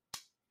 13.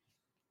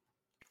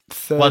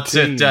 What's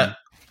it...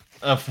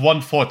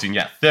 114,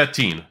 yeah,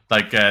 13.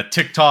 Like,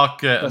 TikTok...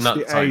 That's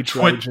the age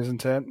range,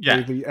 isn't it?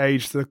 Yeah. The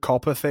age, the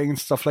copper thing, and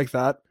stuff like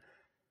that.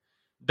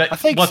 I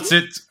think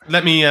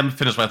let me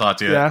finish my thought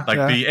here. Yeah,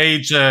 the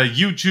age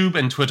YouTube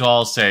and Twitter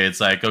all say, it's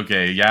like,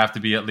 okay, you have to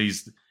be at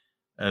least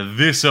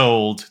this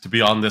old to be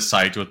on this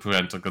site with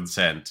parental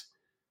consent.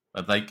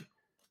 But, like,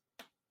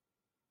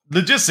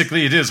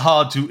 logistically, it is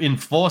hard to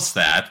enforce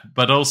that,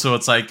 but also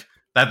it's like,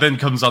 that then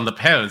comes on the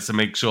parents to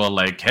make sure,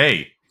 like,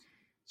 hey,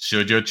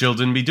 should your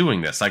children be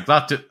doing this? Like,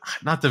 not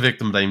to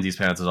victim blame these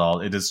parents at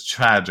all. It is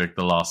tragic,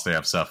 the loss they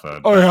have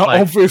suffered. Oh, yeah,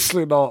 like,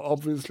 obviously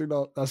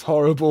not. That's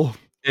horrible.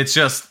 It's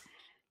just...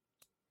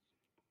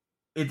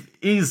 It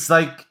is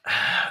like...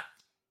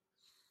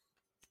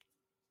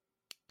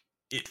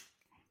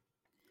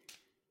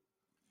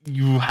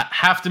 you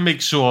have to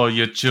make sure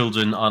your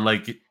children are,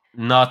 like,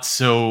 not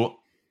so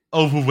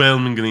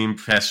overwhelmingly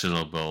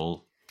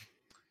impressionable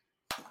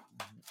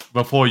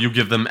before you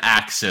give them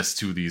access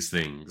to these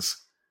things.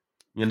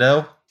 You know?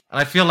 And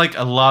I feel like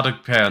a lot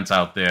of parents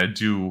out there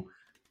do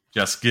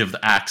just give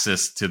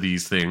access to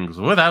these things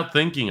without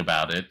thinking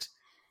about it,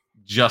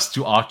 just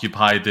to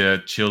occupy their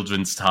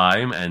children's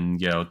time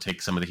and, you know,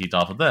 take some of the heat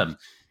off of them.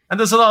 And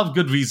there's a lot of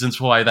good reasons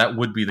for why that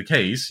would be the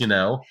case, you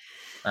know.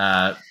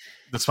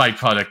 Despite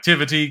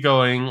productivity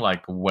going,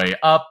 like, way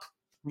up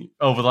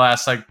over the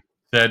last, like,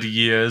 30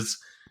 years,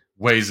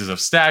 wages have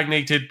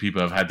stagnated.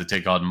 People have had to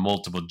take on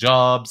multiple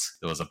jobs.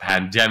 There was a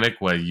pandemic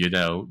where,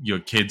 your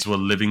kids were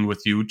living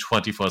with you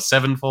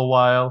 24/7 for a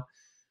while.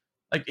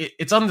 Like,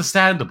 it's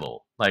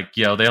understandable. Like,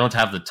 they don't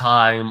have the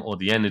time or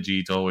the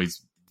energy to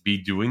always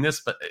be doing this.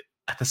 But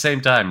at the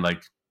same time, I'm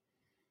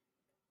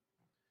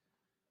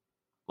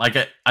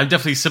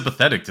definitely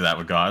sympathetic to that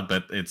regard.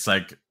 But it's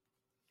like,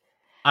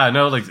 I don't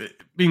know, like,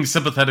 being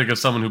sympathetic of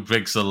someone who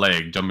breaks a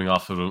leg jumping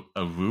off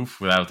a roof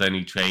without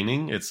any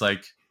training. It's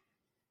like,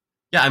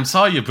 yeah, I'm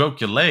sorry you broke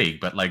your leg,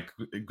 but like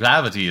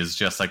gravity is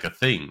just like a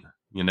thing,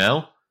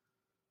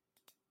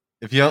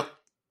 If your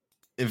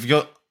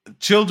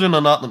children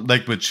are not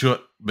like mature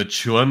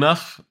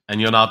enough, and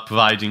you're not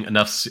providing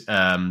enough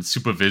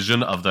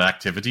supervision of their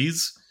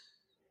activities,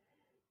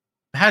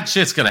 bad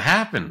shit's gonna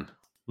happen,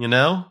 And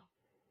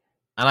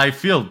I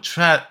feel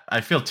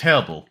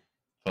terrible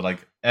for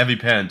like every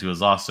parent who has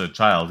lost their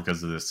child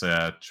because of this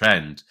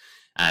trend,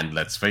 and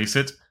let's face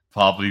it,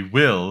 probably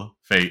will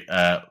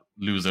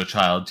lose their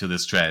child to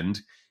this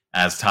trend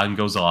as time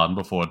goes on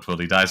before it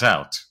fully dies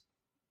out.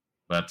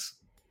 But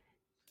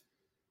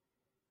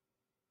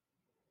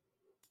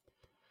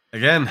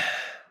again,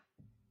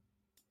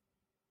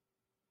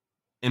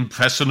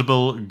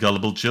 impressionable,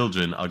 gullible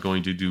children are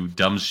going to do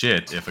dumb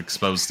shit if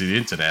exposed to the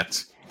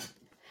internet.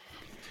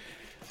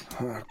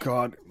 Oh,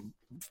 God.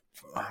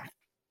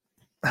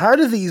 How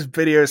do these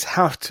videos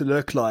have to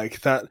look like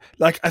that?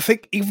 Like, I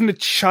think even a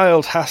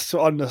child has to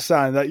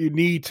understand that you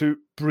need to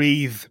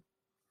breathe.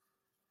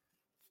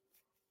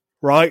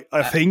 Right?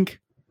 I think.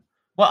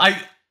 Well,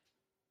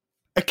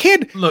 a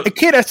kid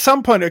at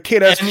some point,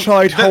 has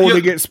tried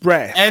holding its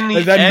breath, and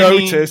then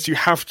noticed you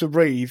have to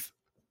breathe.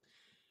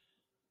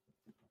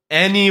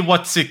 Any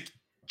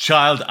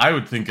child, I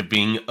would think of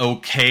being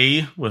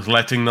okay with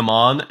letting them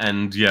on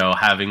and,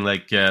 having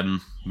like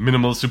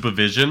minimal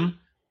supervision,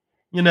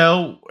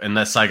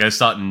 unless like I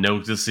start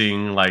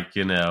noticing like,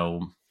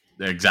 the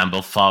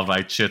example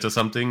far-right shit or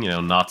something,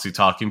 Nazi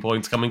talking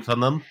points coming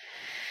from them.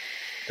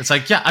 It's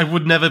like, yeah, I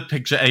would never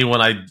picture anyone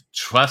I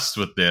trust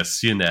with this,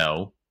 being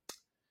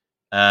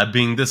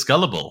this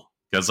gullible.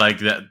 Because, like,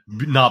 that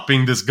not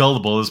being this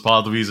gullible is part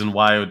of the reason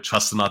why I would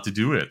trust them not to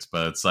do it.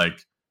 But it's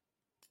like,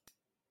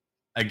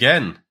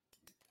 again,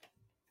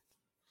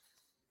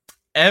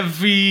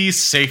 every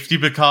safety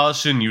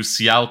precaution you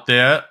see out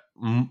there,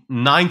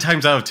 9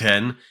 times out of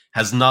 10,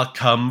 has not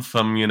come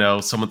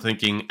from, someone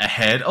thinking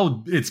ahead,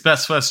 oh, it's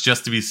best for us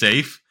just to be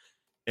safe.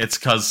 It's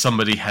because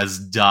somebody has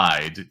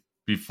died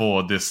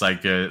before this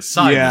like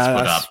sign is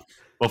put up,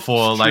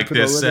 before like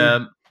this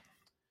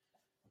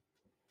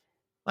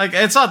like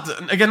it's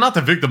not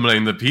to victim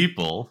blame the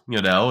people,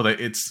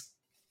 it's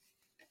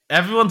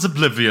everyone's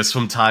oblivious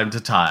from time to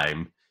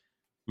time,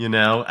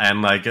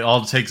 and like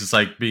all it takes is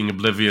like being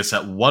oblivious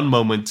at one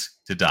moment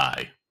to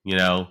die,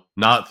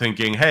 not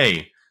thinking,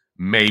 hey,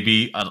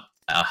 maybe a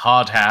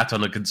hard hat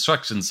on a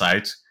construction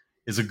site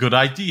is a good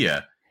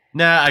idea.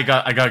 Nah, I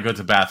gotta go to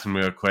the bathroom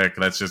real quick.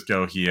 Let's just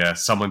go here.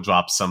 Someone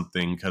drops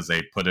something because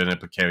they put it in a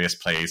precarious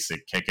place. They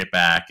kick it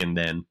back, and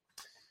then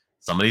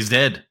somebody's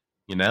dead.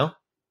 Not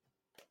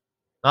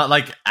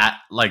like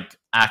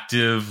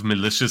active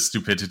malicious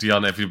stupidity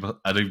on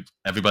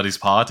everybody's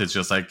part. It's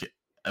just like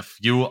a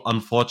few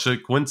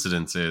unfortunate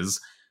coincidences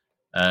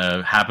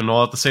happen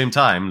all at the same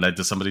time, led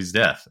to somebody's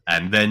death,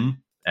 and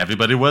then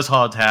everybody wears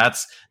hard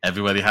hats.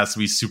 Everybody has to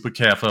be super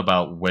careful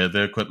about where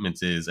their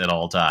equipment is at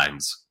all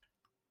times.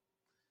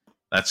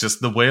 That's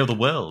just the way of the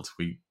world.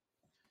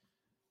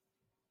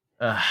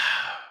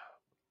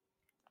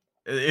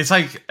 It's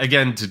like,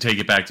 again, to take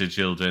it back to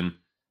children,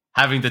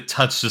 having to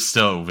touch the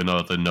stove in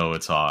order to know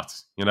it's hot.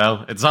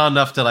 It's not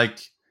enough to like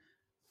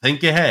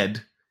think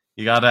ahead.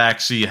 You gotta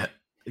actually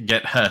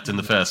get hurt in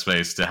the first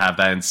place to have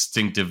that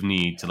instinctive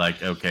need to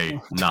like, okay,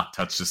 not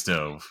touch the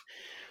stove.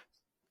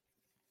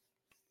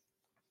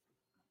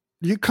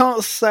 You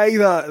can't say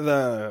that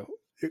though.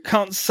 You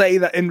can't say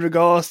that in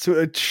regards to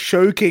a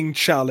choking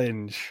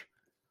challenge.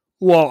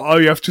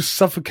 Well, you have to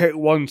suffocate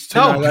once to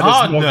know that is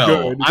not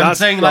good. I'm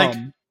saying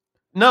dumb.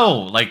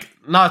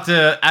 Not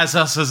as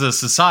us as a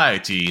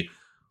society,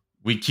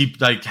 we keep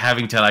like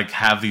having to like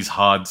have these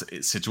hard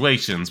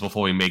situations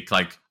before we make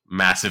like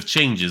massive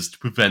changes to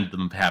prevent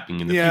them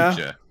happening in the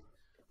future.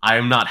 I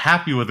am not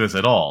happy with this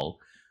at all,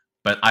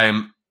 but I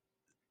am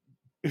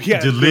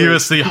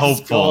deliriously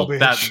hopeful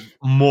that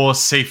more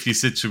safety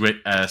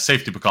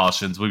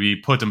precautions will be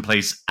put in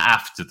place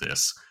after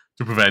this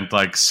to prevent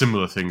like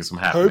similar things from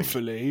happening.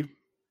 Hopefully.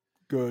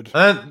 Good.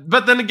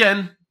 But then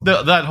again,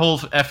 that whole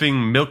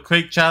effing milk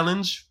crate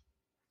challenge,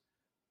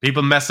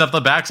 people messed up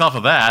their backs off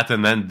of that,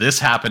 and then this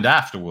happened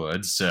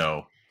afterwards,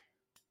 so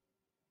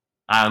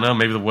I don't know,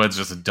 maybe the world's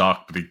just a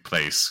dark, bleak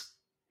place.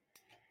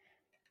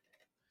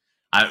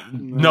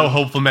 No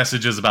hopeful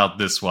messages about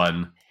this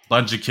one.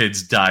 Bunch of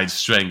kids died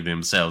strangling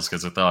themselves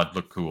because they thought it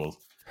looked cool.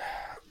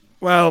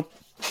 Well,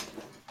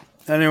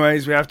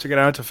 anyways, we have to get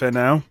out of here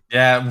now.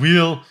 Yeah,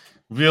 real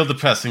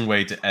depressing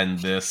way to end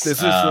this. This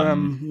is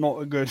not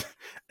a good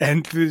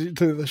end to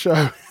the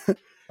show.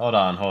 Hold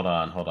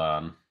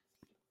on.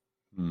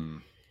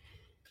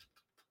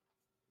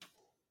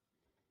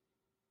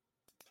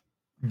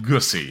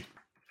 Gussie.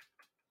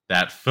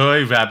 That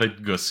furry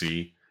rabbit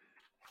Gussie.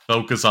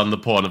 Focus on the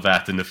porn of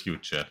that in the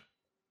future.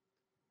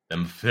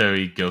 Them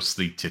furry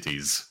ghostly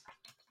titties.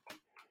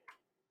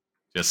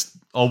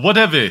 Or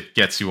whatever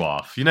gets you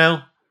off, you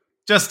know?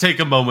 Just take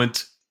a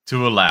moment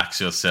to relax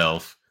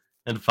yourself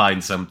and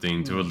find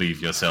something to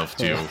relieve yourself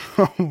to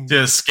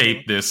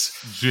escape this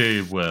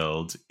dreary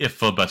world, if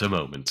for but a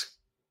moment.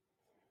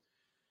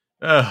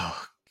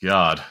 Oh,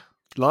 God.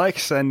 Like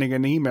sending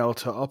an email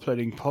to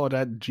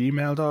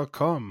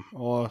uploadingpod@gmail.com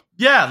or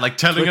like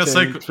telling us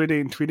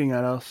tweeting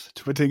at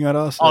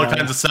us, all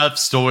kinds of stuff,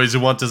 stories you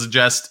want to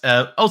suggest.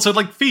 Also,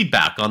 like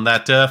feedback on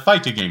that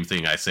fighting game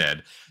thing I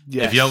said.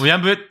 Yes. If you don't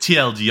remember it,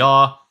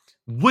 TLDR,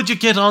 would you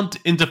get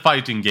into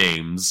fighting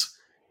games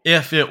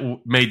if it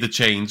made the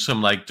change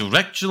from like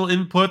directional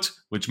input,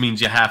 which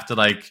means you have to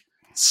like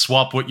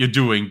swap what you're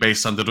doing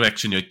based on the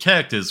direction your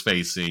character is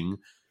facing,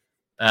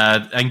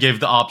 and gave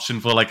the option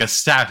for like a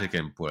static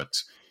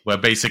input, where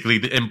basically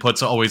the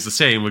inputs are always the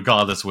same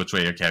regardless of which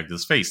way your character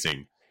is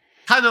facing.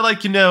 Kind of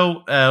like,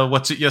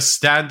 your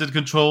standard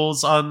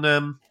controls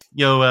on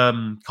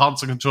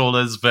console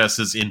controllers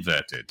versus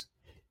inverted.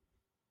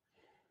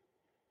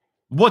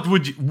 What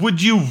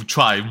would you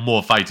try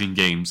more fighting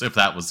games if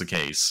that was the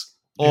case?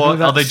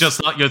 Or are they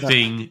just not your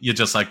thing? You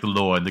just like the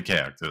lore and the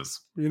characters.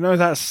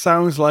 That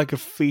sounds like a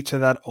feature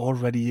that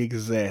already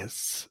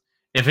exists.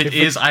 If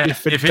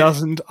it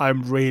doesn't,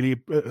 I'm really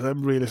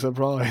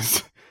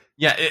surprised.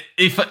 Yeah,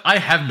 if I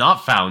have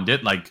not found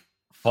it, like,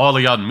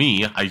 folly on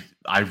me, I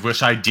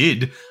wish I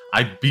did.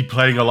 I'd be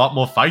playing a lot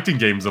more fighting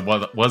games than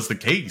what was the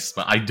case,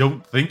 but I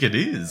don't think it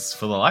is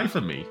for the life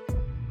of me.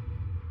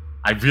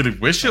 I really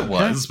wish it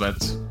was,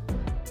 but...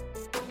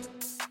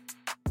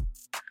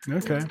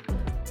 Okay.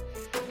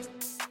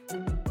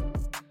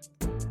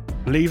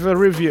 Leave a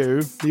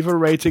review, leave a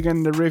rating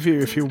and a review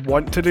if you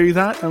want to do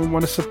that and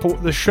want to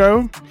support the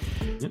show.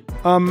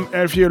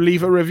 If you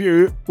leave a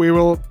review,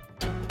 you'll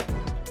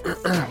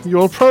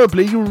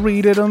probably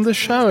read it on the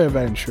show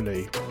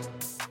eventually.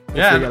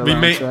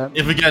 Yeah,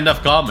 if we get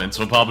enough comments,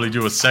 we'll probably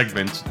do a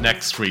segment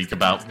next week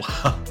about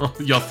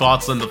your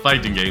thoughts on the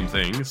fighting game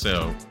thing.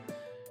 So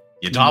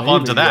you top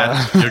onto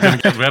that, you're going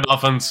to get read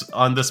off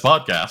on this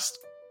podcast.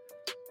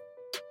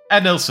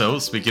 And also,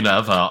 speaking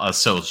of our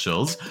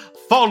socials,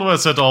 follow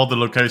us at all the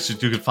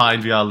locations you can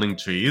find via link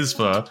trees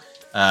for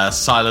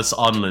Silas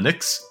on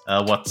Linux,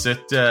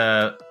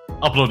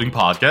 uploading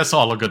podcasts,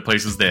 all the good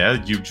places there,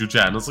 YouTube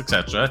channels,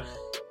 etc.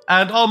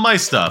 And all my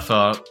stuff,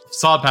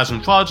 Solid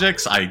Passion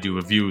Projects, I do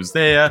reviews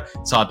there.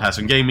 Solid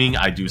Passion Gaming,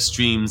 I do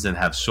streams and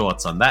have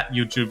shorts on that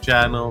YouTube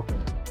channel.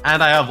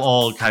 And I have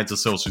all kinds of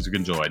socials you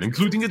can join,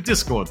 including a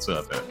Discord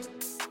server.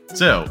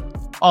 So,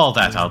 all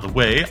that out of the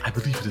way, I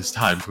believe it is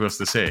time for us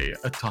to say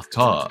a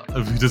ta-ta,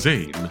 a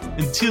wiedersehen,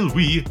 until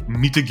we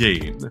meet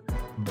again.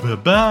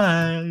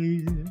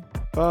 Bye-bye.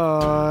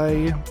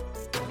 Bye.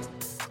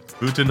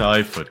 Boot and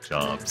I foot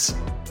jobs.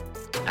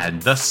 And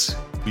thus,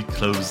 we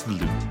close the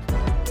loop.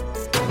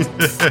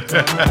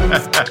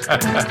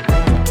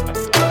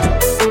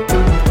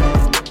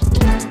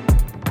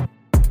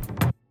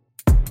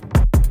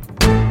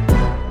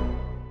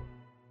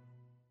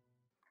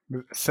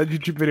 Send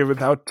YouTube video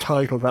without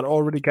title that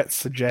already gets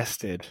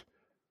suggested.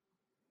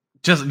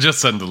 Just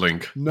send the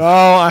link. No,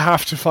 I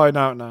have to find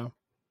out now.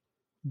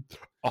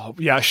 Oh,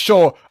 yeah,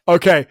 sure.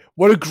 Okay,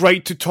 what a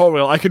great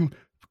tutorial. I can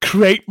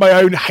create my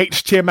own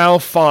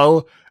HTML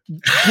file,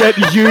 get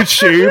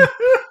YouTube,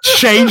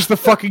 change the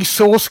fucking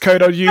source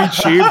code on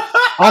YouTube,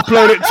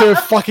 upload it to a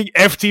fucking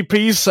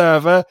FTP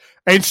server,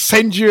 and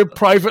send you a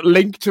private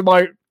link to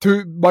my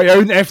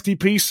own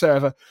FTP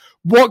server.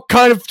 What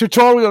kind of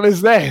tutorial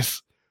is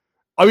this?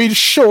 I mean,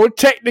 sure,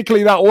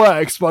 technically that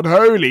works, but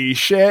holy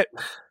shit.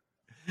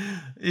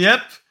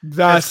 Yep.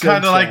 That's it's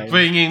kind of like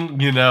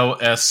bringing,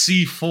 a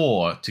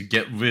C4 to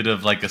get rid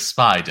of, like, a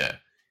spider.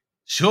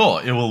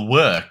 Sure, it will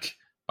work,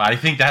 but I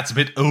think that's a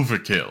bit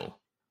overkill.